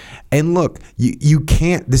changes? And look, you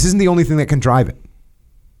can't, this isn't the only thing that can drive it.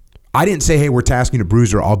 I didn't say, hey, we're tasking a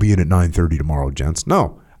Bruiser. I'll be in at 9:30 tomorrow, gents.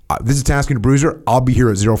 No, this is tasking a Bruiser. I'll be here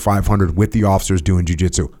at 0500 with the officers doing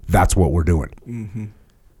jiu-jitsu. That's what we're doing. Mm-hmm.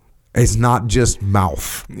 It's not just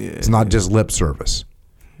mouth. Yeah. It's not just lip service.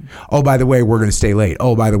 Oh, by the way, we're going to stay late.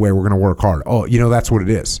 Oh, by the way, we're going to work hard. Oh, that's what it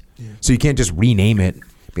is. Yeah. So you can't just rename it.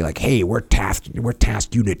 Be like, hey, we're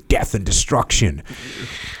task unit death and destruction.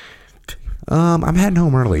 I'm heading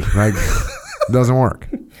home early. Like, doesn't work.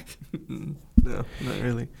 No, not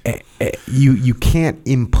really. You can't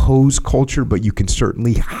impose culture, but you can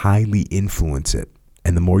certainly highly influence it.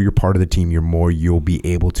 And the more you're part of the team, the more you'll be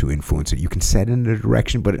able to influence it. You can set it in a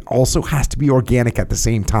direction, but it also has to be organic at the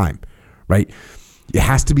same time, right? There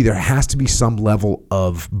has to be some level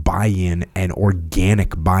of buy-in and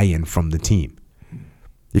organic buy-in from the team.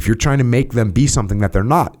 If you're trying to make them be something that they're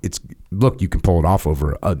not, you can pull it off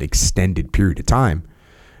over an extended period of time,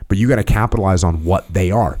 but you got to capitalize on what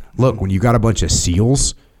they are. Look, when you got a bunch of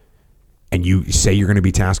SEALs and you say you're going to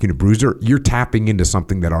be tasking a Bruiser, you're tapping into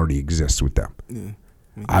something that already exists with them. Yeah,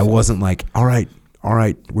 I wasn't like, all right,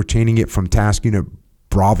 we're changing it from task unit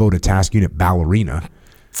Bravo to task unit Ballerina.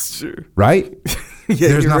 Sure. Right? Yeah,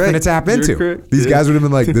 there's nothing to tap into. These guys would have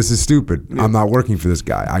been like, this is stupid. Yeah. I'm not working for this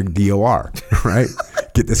guy. I'm DOR, right?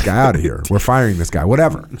 Get this guy out of here. We're firing this guy,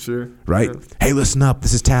 whatever. Sure. Right? Yeah. Hey, listen up.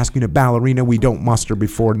 This is task unit Ballerina. We don't muster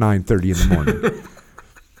before 9:30 in the morning.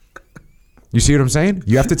 You see what I'm saying?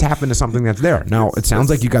 You have to tap into something that's there. Now, it sounds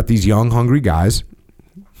like you got these young, hungry guys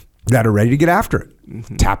that are ready to get after it.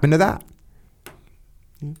 Mm-hmm. Tap into that.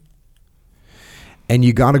 And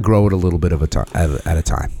you got to grow it a little bit at a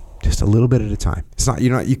time. Just a little bit at a time. It's not,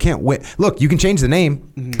 you can't wait. Look, you can change the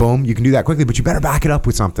name. Mm-hmm. Boom. You can do that quickly, but you better back it up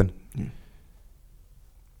with something. Mm-hmm.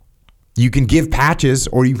 You can give patches,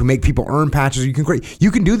 or you can make people earn patches.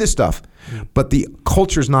 You can do this stuff, mm-hmm. but the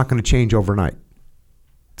culture is not going to change overnight.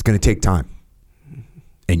 It's going to take time. Mm-hmm.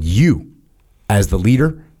 And you, as the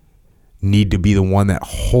leader, need to be the one that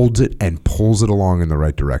holds it and pulls it along in the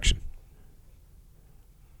right direction.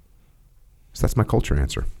 So that's my culture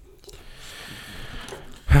answer.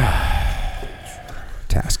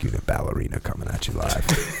 Task unit Ballerina coming at you live.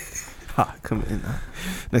 Come in.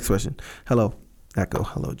 Next question. Hello, Echo.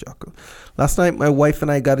 Hello, Jocko. Last night, my wife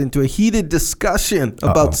and I got into a heated discussion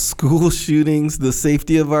about school shootings, the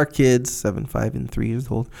safety of our kids, 7, 5, and 3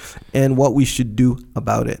 years old, and what we should do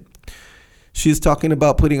about it. She's talking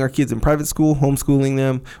about putting our kids in private school, homeschooling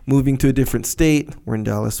them, moving to a different state. We're in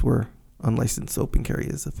Dallas, where unlicensed open carry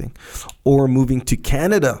is a thing, or moving to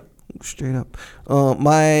Canada. Straight up.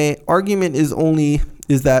 My argument is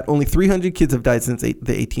that only 300 kids have died since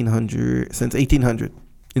 1800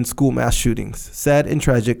 in school mass shootings. Sad and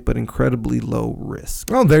tragic, but incredibly low risk.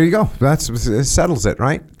 Well, there you go. It settles it,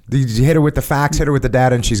 right? You hit her with the facts, hit her with the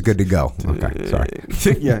data, and she's good to go. Okay, sorry.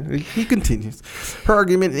 Yeah, he continues. Her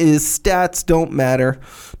argument is stats don't matter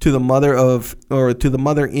to the mother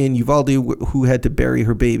in Uvalde who had to bury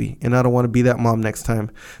her baby, and I don't want to be that mom next time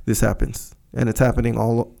this happens. And it's happening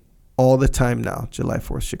all the time now. July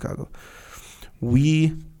 4th, Chicago.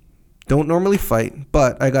 We don't normally fight,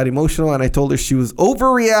 but I got emotional and I told her she was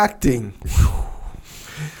overreacting,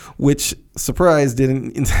 which, surprise,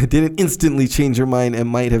 didn't instantly change her mind and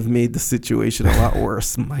might have made the situation a lot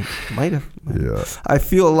worse. Might have. Yeah. I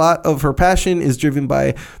feel a lot of her passion is driven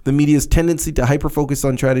by the media's tendency to hyper-focus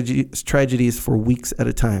on tragedies for weeks at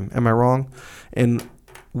a time. Am I wrong? And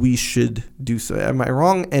we should do so. Am I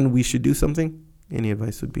wrong? And we should do something? Any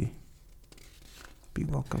advice would be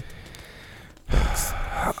welcome. Thanks.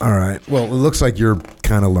 All right. Well, it looks like you're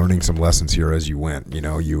kind of learning some lessons here as you went.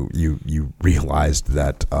 You realized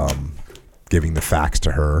that giving the facts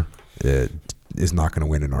to her is not going to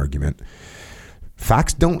win an argument.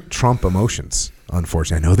 Facts don't trump emotions,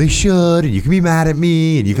 unfortunately. I know they should, and you can be mad at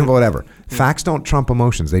me, and you can whatever. Facts don't trump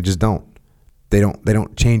emotions. They just don't. They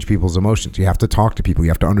don't change people's emotions. You have to talk to people.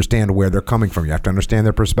 You have to understand where they're coming from. You have to understand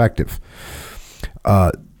their perspective.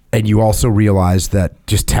 And you also realize that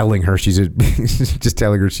just telling her she's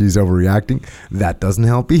overreacting, that doesn't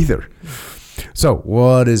help either. So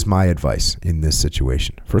what is my advice in this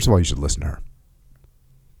situation? First of all, you should listen to her.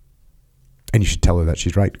 And you should tell her that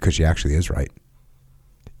she's right, because she actually is right.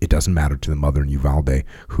 It doesn't matter to the mother in Uvalde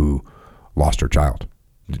who lost her child.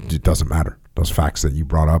 It doesn't matter. Those facts that you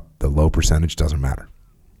brought up, the low percentage, doesn't matter.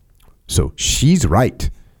 So she's right.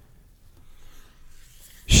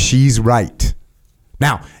 She's right.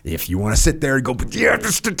 Now, if you want to sit there and go, yeah,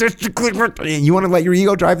 statistically, and you want to let your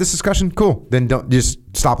ego drive this discussion, cool. Then don't just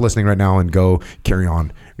stop listening right now and go carry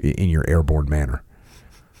on in your airborne manner.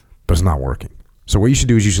 But it's not working. So what you should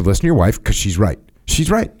do is you should listen to your wife, because she's right. She's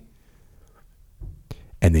right.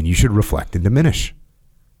 And then you should reflect and diminish.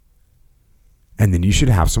 And then you should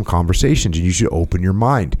have some conversations, and you should open your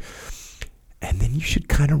mind. And then you should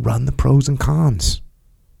kind of run the pros and cons.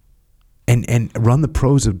 And run the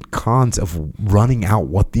pros and cons of running out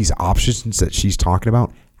what these options that she's talking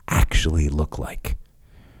about actually look like.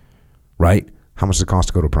 Right? How much does it cost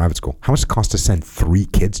to go to a private school? How much does it cost to send 3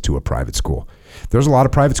 kids to a private school? There's a lot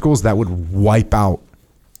of private schools that would wipe out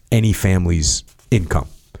any family's income,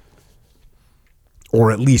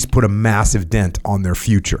 or at least put a massive dent on their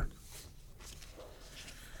future.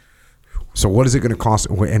 So what is it going to cost?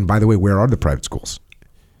 And by the way, where are the private schools?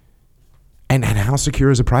 And how secure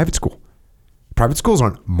is a private school? Private schools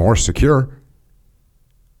aren't more secure.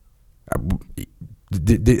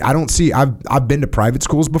 I don't see. I've been to private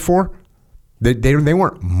schools before. They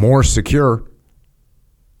weren't more secure.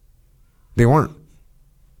 They weren't.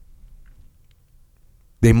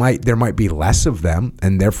 There might be less of them,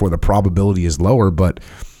 and therefore the probability is lower. But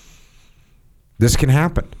this can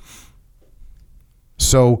happen.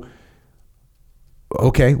 So,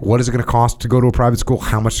 okay, what is it going to cost to go to a private school?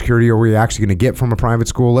 How much security are we actually going to get from a private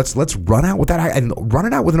school? Let's run out with that, and run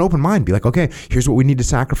it out with an open mind. Be like, okay, here's what we need to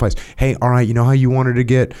sacrifice. Hey, all right, you know how you wanted to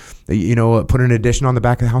get, put an addition on the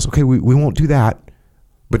back of the house? Okay, we won't do that.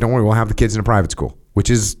 But don't worry, we'll have the kids in a private school, which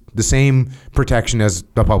is the same protection as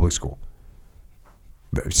the public school.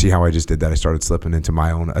 See how I just did that? I started slipping into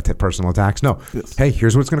my own personal attacks. No. Yes. Hey,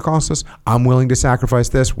 here's what it's going to cost us. I'm willing to sacrifice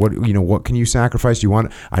this. What can you sacrifice?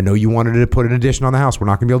 I know you wanted to put an addition on the house. We're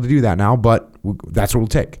not going to be able to do that now, but that's what we'll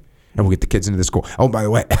take. And we'll get the kids into the school. Oh, by the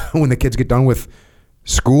way, when the kids get done with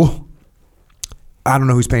school, I don't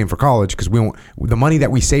know who's paying for college, because the money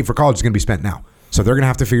that we save for college is going to be spent now. So they're going to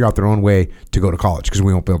have to figure out their own way to go to college, because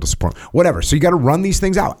we won't be able to support them. Whatever. So you got to run these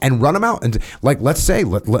things out and run them out. And let's say,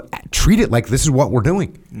 treat it like this is what we're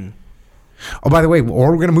doing. Mm. Oh, by the way,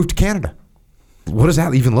 or we're going to move to Canada. What does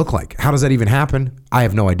that even look like? How does that even happen? I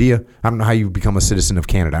have no idea. I don't know how you become a citizen of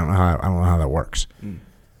Canada. I don't know how that works. Mm.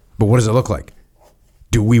 But what does it look like?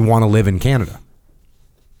 Do we want to live in Canada?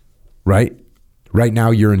 Right? Right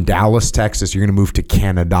now you're in Dallas, Texas. You're going to move to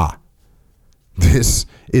Canada. This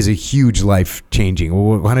is a huge life changing.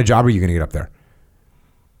 What kind of job are you going to get up there?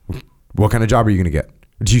 What kind of job are you going to get?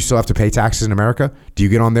 Do you still have to pay taxes in America? Do you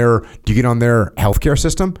get on their healthcare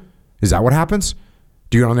system? Is that what happens?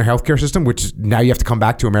 Do you get on their healthcare system, which now you have to come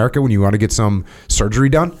back to America when you want to get some surgery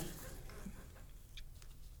done?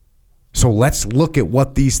 So let's look at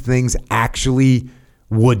what these things actually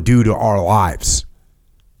would do to our lives.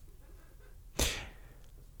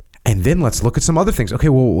 And then let's look at some other things. Okay,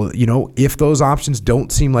 well, if those options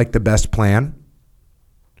don't seem like the best plan,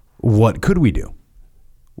 what could we do?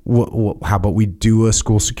 How about we do a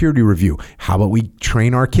school security review? How about we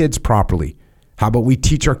train our kids properly? How about we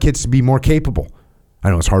teach our kids to be more capable?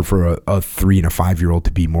 I know it's hard for a 3 and a 5-year-old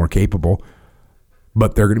to be more capable,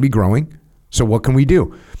 but they're going to be growing. So what can we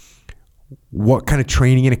do? What kind of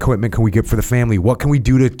training and equipment can we get for the family? What can we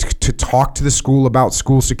do to talk to the school about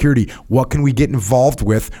school security? What can we get involved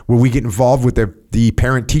with? Will we get involved with the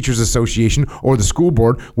Parent Teachers Association or the school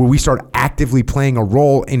board, where we start actively playing a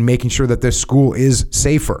role in making sure that this school is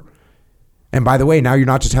safer? And by the way, now you're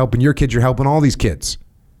not just helping your kids, you're helping all these kids.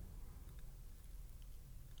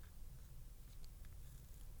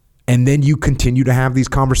 And then you continue to have these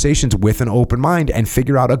conversations with an open mind and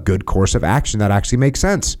figure out a good course of action that actually makes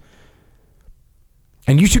sense.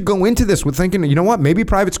 And you should go into this with thinking, you know what, maybe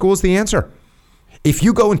private school is the answer. If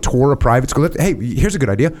you go and tour a private school, hey, here's a good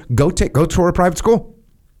idea. Go tour a private school.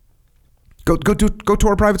 Go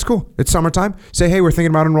tour a private school. It's summertime. Say, hey, we're thinking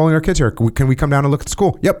about enrolling our kids here. Can we come down and look at the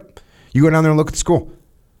school? Yep. You go down there and look at the school.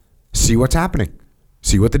 See what's happening.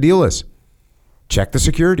 See what the deal is. Check the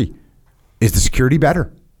security. Is the security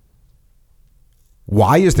better?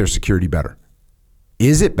 Why is their security better?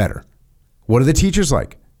 Is it better? What are the teachers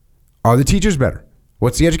like? Are the teachers better?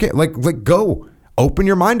 What's the education? Like go. Open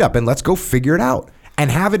your mind up and let's go figure it out. And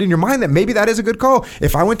have it in your mind that maybe that is a good call.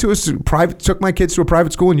 If I went to took my kids to a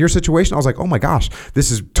private school in your situation, I was like, oh my gosh, this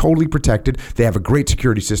is totally protected. They have a great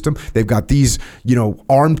security system. They've got these,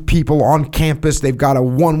 armed people on campus. They've got a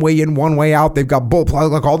one way in, one way out. They've got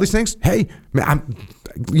like all these things. Hey, man,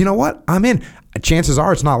 you know what? I'm in. Chances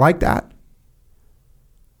are it's not like that.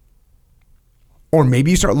 Or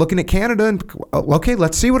maybe you start looking at Canada and, okay,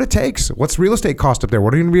 let's see what it takes. What's real estate cost up there?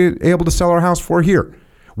 What are we going to be able to sell our house for here?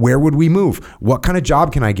 Where would we move? What kind of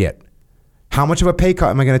job can I get? How much of a pay cut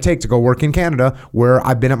am I going to take to go work in Canada where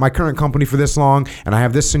I've been at my current company for this long and I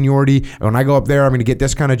have this seniority? And when I go up there, I'm going to get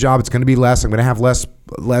this kind of job. It's going to be less. I'm going to have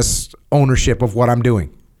less ownership of what I'm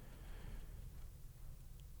doing.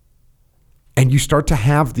 And you start to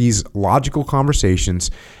have these logical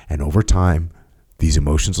conversations, and over time, these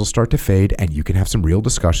emotions will start to fade and you can have some real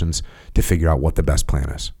discussions to figure out what the best plan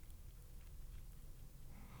is.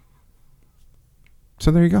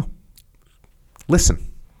 So there you go.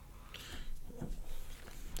 Listen.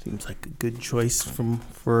 Seems like a good choice for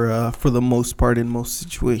the most part in most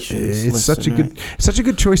situations. It's such a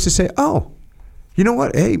good choice to say, oh, you know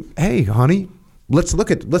what? Hey, honey, let's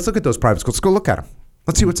look at those private schools. Let's go look at them.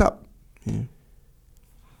 Let's see what's up. Yeah.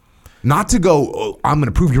 Not to go, oh, I'm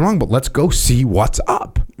going to prove you wrong, but let's go see what's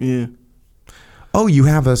up. Yeah. Oh, you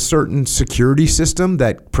have a certain security system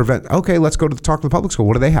that prevent. Okay, let's go to talk to the public school.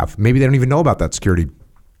 What do they have? Maybe they don't even know about that security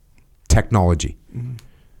technology. Mm-hmm.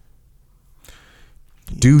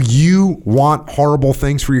 Do you want horrible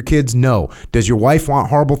things for your kids? No. Does your wife want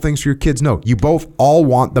horrible things for your kids? No. You both all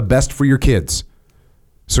want the best for your kids.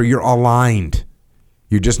 So you're aligned.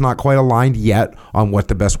 You're just not quite aligned yet on what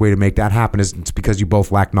the best way to make that happen is. It's because you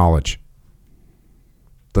both lack knowledge.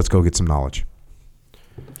 Let's go get some knowledge.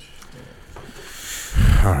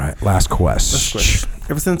 All right, last question.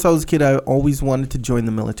 Ever since I was a kid, I always wanted to join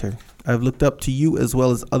the military. I've looked up to you as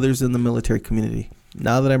well as others in the military community.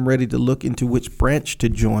 Now that I'm ready to look into which branch to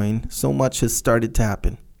join, so much has started to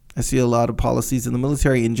happen. I see a lot of policies in the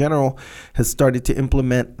military in general has started to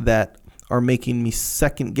implement that are making me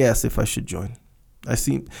second guess if I should join.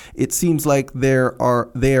 It seems like they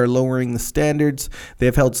are lowering the standards they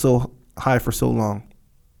have held so high for so long.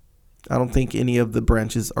 I don't think any of the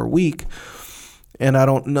branches are weak. And I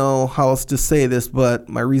don't know how else to say this, but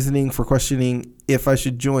my reasoning for questioning if I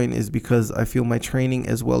should join is because I feel my training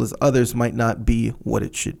as well as others might not be what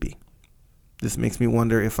it should be. This makes me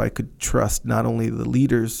wonder if I could trust not only the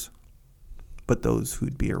leaders, but those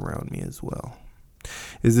who'd be around me as well.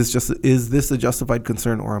 Is this a justified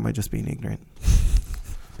concern, or am I just being ignorant?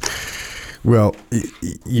 Well,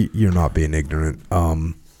 you're not being ignorant.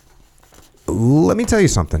 Let me tell you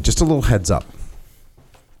something. Just a little heads up.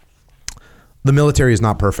 The military is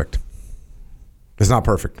not perfect. It's not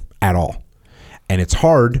perfect at all. And it's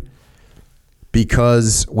hard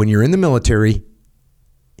because when you're in the military,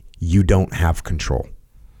 you don't have control.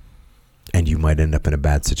 And you might end up in a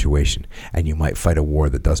bad situation. And you might fight a war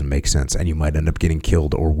that doesn't make sense. And you might end up getting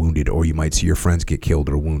killed or wounded. Or you might see your friends get killed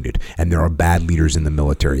or wounded. And there are bad leaders in the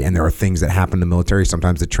military. And there are things that happen in the military.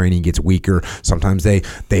 Sometimes the training gets weaker. Sometimes they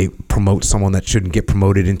promote someone that shouldn't get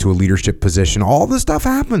promoted into a leadership position. All this stuff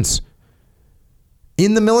happens.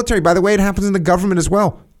 In the military, by the way, it happens in the government as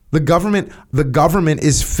well. The government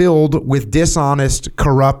is filled with dishonest,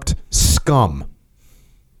 corrupt scum.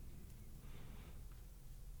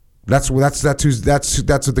 That's what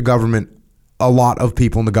the government. A lot of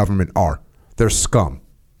people in the government are. They're scum.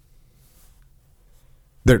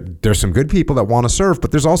 There's some good people that want to serve, but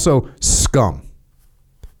there's also scum,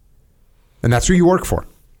 and that's who you work for.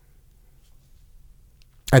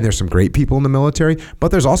 And there's some great people in the military, but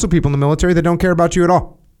there's also people in the military that don't care about you at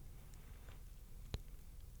all.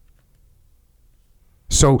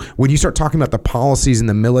 So when you start talking about the policies in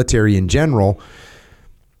the military in general,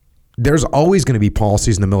 there's always going to be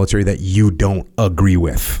policies in the military that you don't agree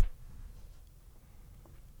with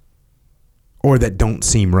or that don't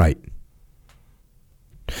seem right.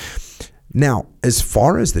 Now, as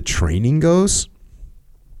far as the training goes,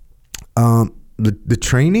 the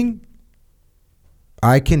training,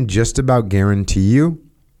 I can just about guarantee you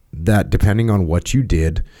that depending on what you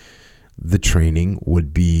did, the training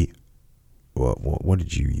would be, what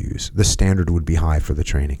did you use? The standard would be high for the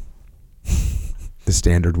training. The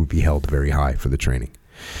standard would be held very high for the training.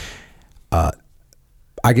 I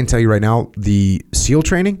can tell you right now, the SEAL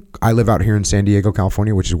training, I live out here in San Diego,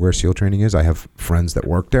 California, which is where SEAL training is. I have friends that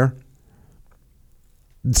work there.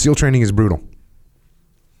 SEAL training is brutal.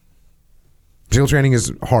 SEAL training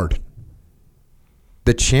is hard.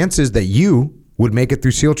 The chances that you would make it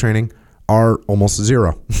through SEAL training are almost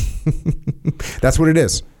zero. That's what it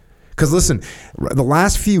is. Because listen, the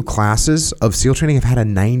last few classes of SEAL training have had a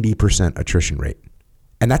 90% attrition rate.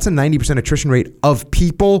 And that's a 90% attrition rate of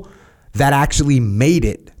people that actually made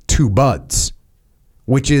it to BUD/S,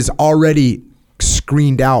 which is already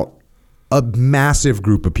screened out a massive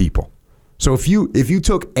group of people. So if you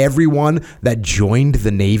took everyone that joined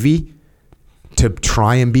the Navy to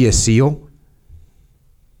try and be a SEAL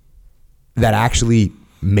that actually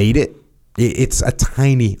made it, it's a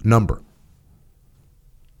tiny number.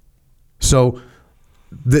 So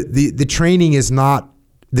the training is not,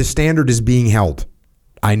 the standard is being held,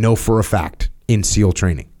 I know for a fact, in SEAL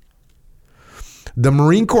training. The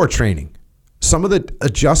Marine Corps training, some of the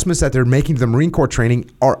adjustments that they're making to the Marine Corps training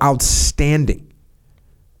are outstanding.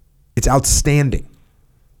 It's outstanding.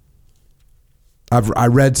 I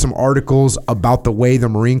read some articles about the way the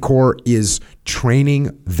Marine Corps is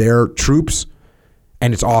training their troops,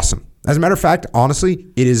 and it's awesome. As a matter of fact, honestly,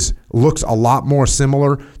 looks a lot more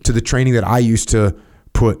similar to the training that I used to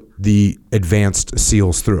put the advanced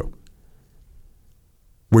SEALs through,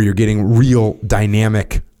 where you're getting real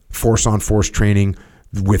dynamic force-on-force training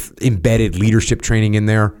with embedded leadership training in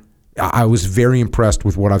there. I was very impressed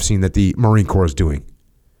with what I've seen that the Marine Corps is doing.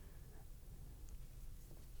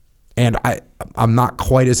 And I'm not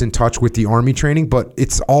quite as in touch with the Army training, but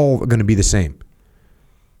it's all going to be the same.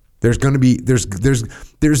 There's going to be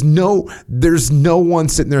there's no one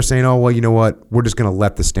sitting there saying, "Oh, well, you know what? We're just going to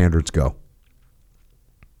let the standards go.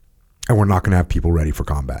 And we're not going to have people ready for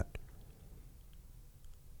combat."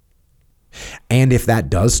 And if that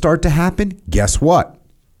does start to happen, guess what?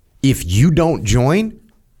 If you don't join,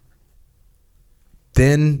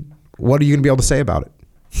 then what are you going to be able to say about it?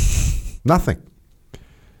 Nothing.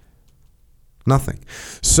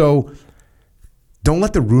 So don't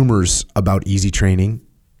let the rumors about easy training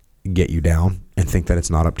get you down and think that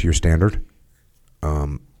it's not up to your standard.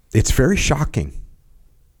 It's very shocking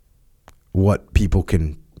what people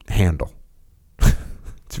can handle.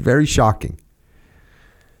 It's very shocking.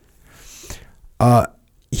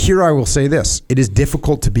 Here I will say this. It is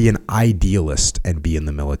difficult to be an idealist and be in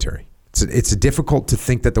the military. It's difficult to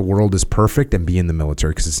think that the world is perfect and be in the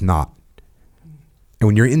military, because it's not. And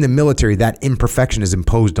when you're in the military, that imperfection is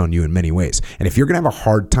imposed on you in many ways. And if you're going to have a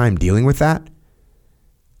hard time dealing with that,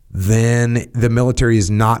 then the military is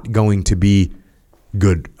not going to be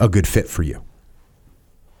a good fit for you.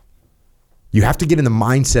 You have to get in the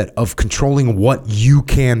mindset of controlling what you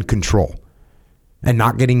can control and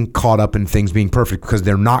not getting caught up in things being perfect, because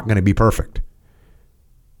they're not going to be perfect.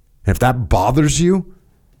 And if that bothers you,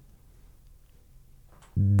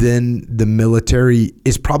 then the military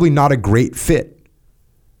is probably not a great fit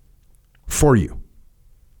for you.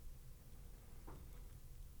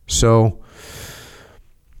 So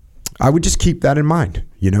I would just keep that in mind.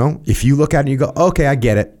 If you look at it and you go, okay, I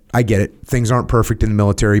get it. Things aren't perfect in the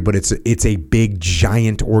military, but it's a big,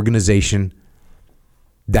 giant organization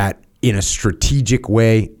that in a strategic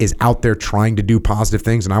way is out there trying to do positive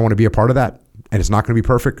things, and I want to be a part of that, and it's not going to be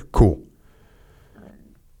perfect, cool.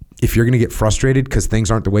 If you're going to get frustrated because things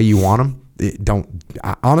aren't the way you want them,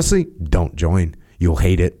 don't join. You'll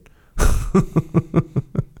hate it.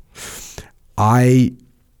 I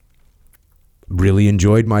really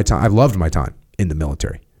enjoyed my time. I loved my time in the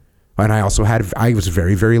military. And I was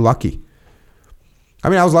very, very lucky. I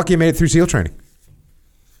was lucky I made it through SEAL training.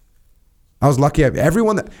 I was lucky.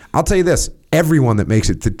 I'll tell you this, everyone that makes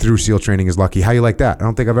it through SEAL training is lucky. How you like that? I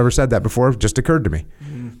don't think I've ever said that before. It just occurred to me.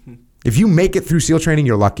 Mm-hmm. If you make it through SEAL training,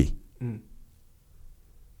 you're lucky. Mm.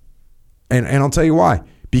 And I'll tell you why.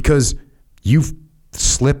 Because you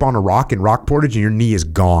slip on a rock in rock portage and your knee is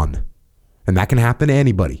gone. And that can happen to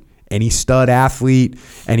anybody. Any stud athlete,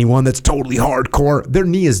 anyone that's totally hardcore, their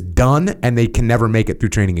knee is done and they can never make it through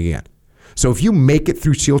training again. So if you make it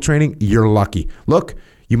through SEAL training, you're lucky. Look,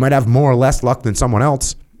 you might have more or less luck than someone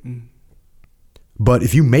else. But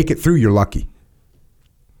if you make it through, you're lucky.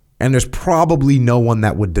 And there's probably no one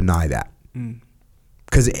that would deny that.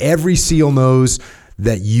 Because every SEAL knows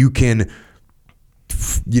that you can,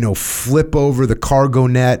 flip over the cargo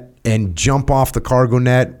net and jump off the cargo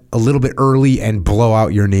net a little bit early and blow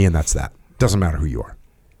out your knee, and that's that. Doesn't matter who you are.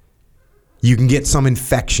 You can get some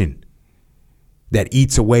infection that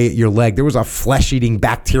eats away at your leg. There was a flesh-eating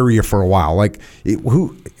bacteria for a while.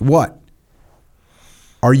 What?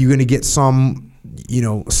 Are you going to get some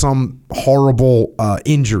horrible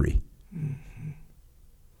injury?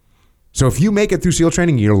 So if you make it through SEAL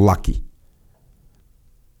training, you're lucky.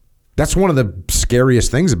 That's one of the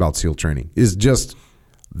scariest things about SEAL training is just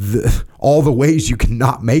all the ways you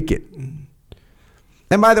cannot make it.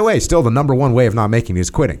 And by the way, still the number one way of not making it is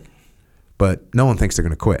quitting. but no one thinks they're going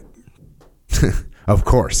to quit. Of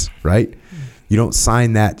course, right? You don't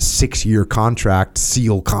sign that 6-year contract,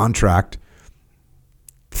 SEAL contract,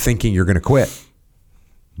 thinking you're going to quit.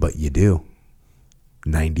 But you do.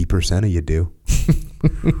 90% of you do.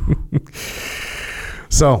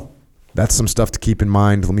 So that's some stuff to keep in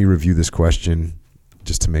mind. Let me review this question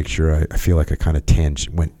just to make sure. I feel like I kind of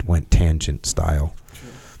went tangent style.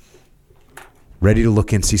 Ready to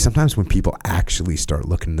look in. See, sometimes when people actually start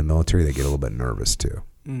looking in the military, they get a little bit nervous too.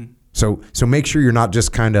 So make sure you're not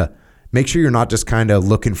just kind of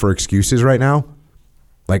looking for excuses right now.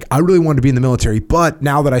 Like, I really wanted to be in the military, but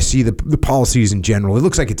now that I see the policies in general, it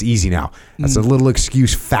looks like it's easy now. That's a little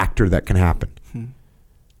excuse factor that can happen.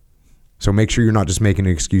 So make sure you're not just making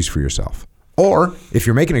an excuse for yourself. Or if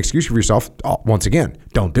you're making an excuse for yourself, once again,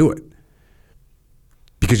 don't do it.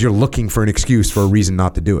 Because you're looking for an excuse for a reason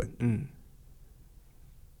not to do it.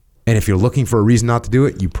 And if you're looking for a reason not to do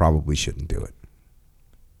it, you probably shouldn't do it.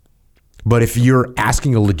 But if you're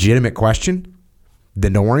asking a legitimate question,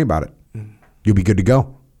 then don't worry about it. You'll be good to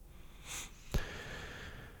go.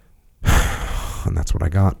 And that's what I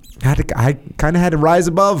got. I kind of had to rise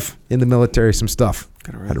above in the military, some stuff.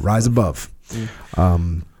 Had to rise above.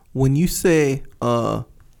 When you say,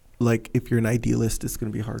 like, if you're an idealist, it's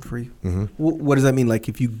going to be hard for you. What does that mean? Like,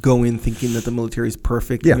 if you go in thinking that the military is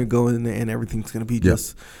perfect, and you go in there and everything's going to be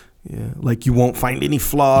just... Yeah, like you won't find any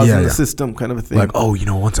flaws in the system, kind of a thing. Like,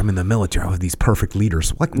 once I'm in the military, I'll have these perfect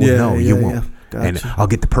leaders. Like, well, no, you won't. Gotcha. And I'll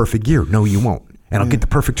get the perfect gear. No, you won't. And I'll get the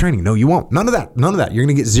perfect training. No, you won't. None of that. You're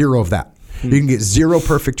going to get zero of that. You can get zero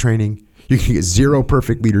perfect training. You can get zero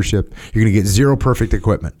perfect leadership. You're going to get zero perfect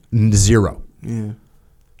equipment. Zero. Yeah.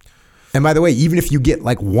 And by the way, even if you get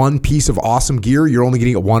like one piece of awesome gear, you're only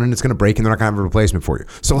getting it one and it's going to break and they're not going to have a replacement for you.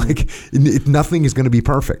 So like nothing is going to be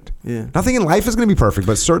perfect. Yeah. Nothing in life is going to be perfect,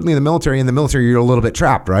 but certainly in the military, you're a little bit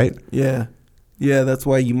trapped, right? Yeah. Yeah, that's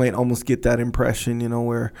why you might almost get that impression,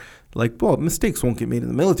 where like, well, mistakes won't get made in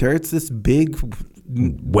the military. It's this big,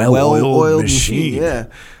 well-oiled machine. Yeah.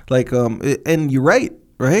 Like, and you're right?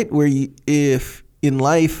 Where if in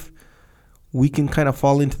life, we can kind of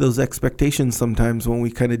fall into those expectations sometimes when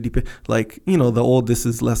we kind of this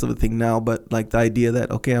is less of a thing now, but like the idea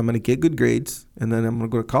that, okay, I'm going to get good grades and then I'm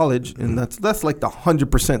going to go to college. And that's like the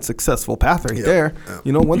 100% successful path right there.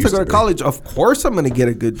 Once I go to college, of course I'm going to get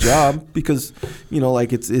a good job because,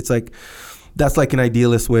 like it's like, that's like an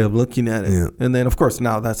idealist way of looking at it. Yeah. And then of course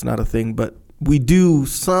now that's not a thing, but we do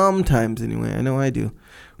sometimes anyway, I know I do,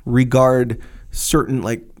 regard certain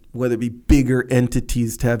like, whether it be bigger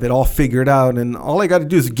entities to have it all figured out. And all I got to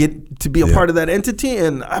do is get to be a part of that entity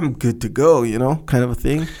and I'm good to go, kind of a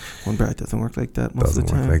thing. One Bright doesn't work like that most of the time.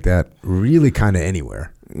 Doesn't work like that really kind of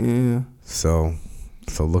anywhere. Yeah. So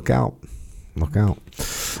look out. Look out.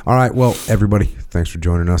 All right. Well, everybody, thanks for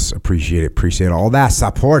joining us. Appreciate it. Appreciate all that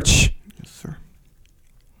support. Yes, sir.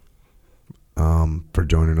 For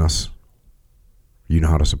joining us. You know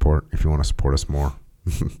how to support if you want to support us more.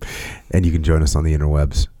 And you can join us on the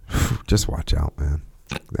interwebs. Just watch out, man.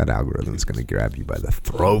 That algorithm's going to grab you by the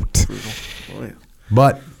throat. Oh, yeah.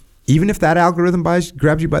 But even if that algorithm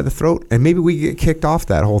grabs you by the throat, and maybe we get kicked off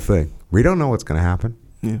that whole thing, we don't know what's going to happen.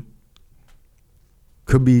 Yeah.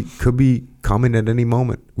 Could be coming at any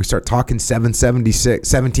moment. We start talking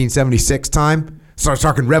 1776 time. Start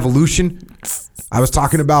talking revolution. I was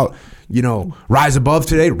talking about, Rise Above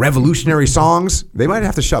today, revolutionary songs. They might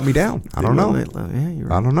have to shut me down. I don't know. Yeah, you're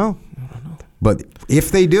right. I don't know. But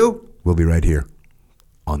if they do, we'll be right here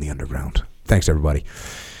on the underground. Thanks, everybody.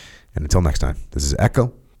 And until next time, this is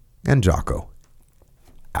Echo and Jocko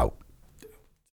out.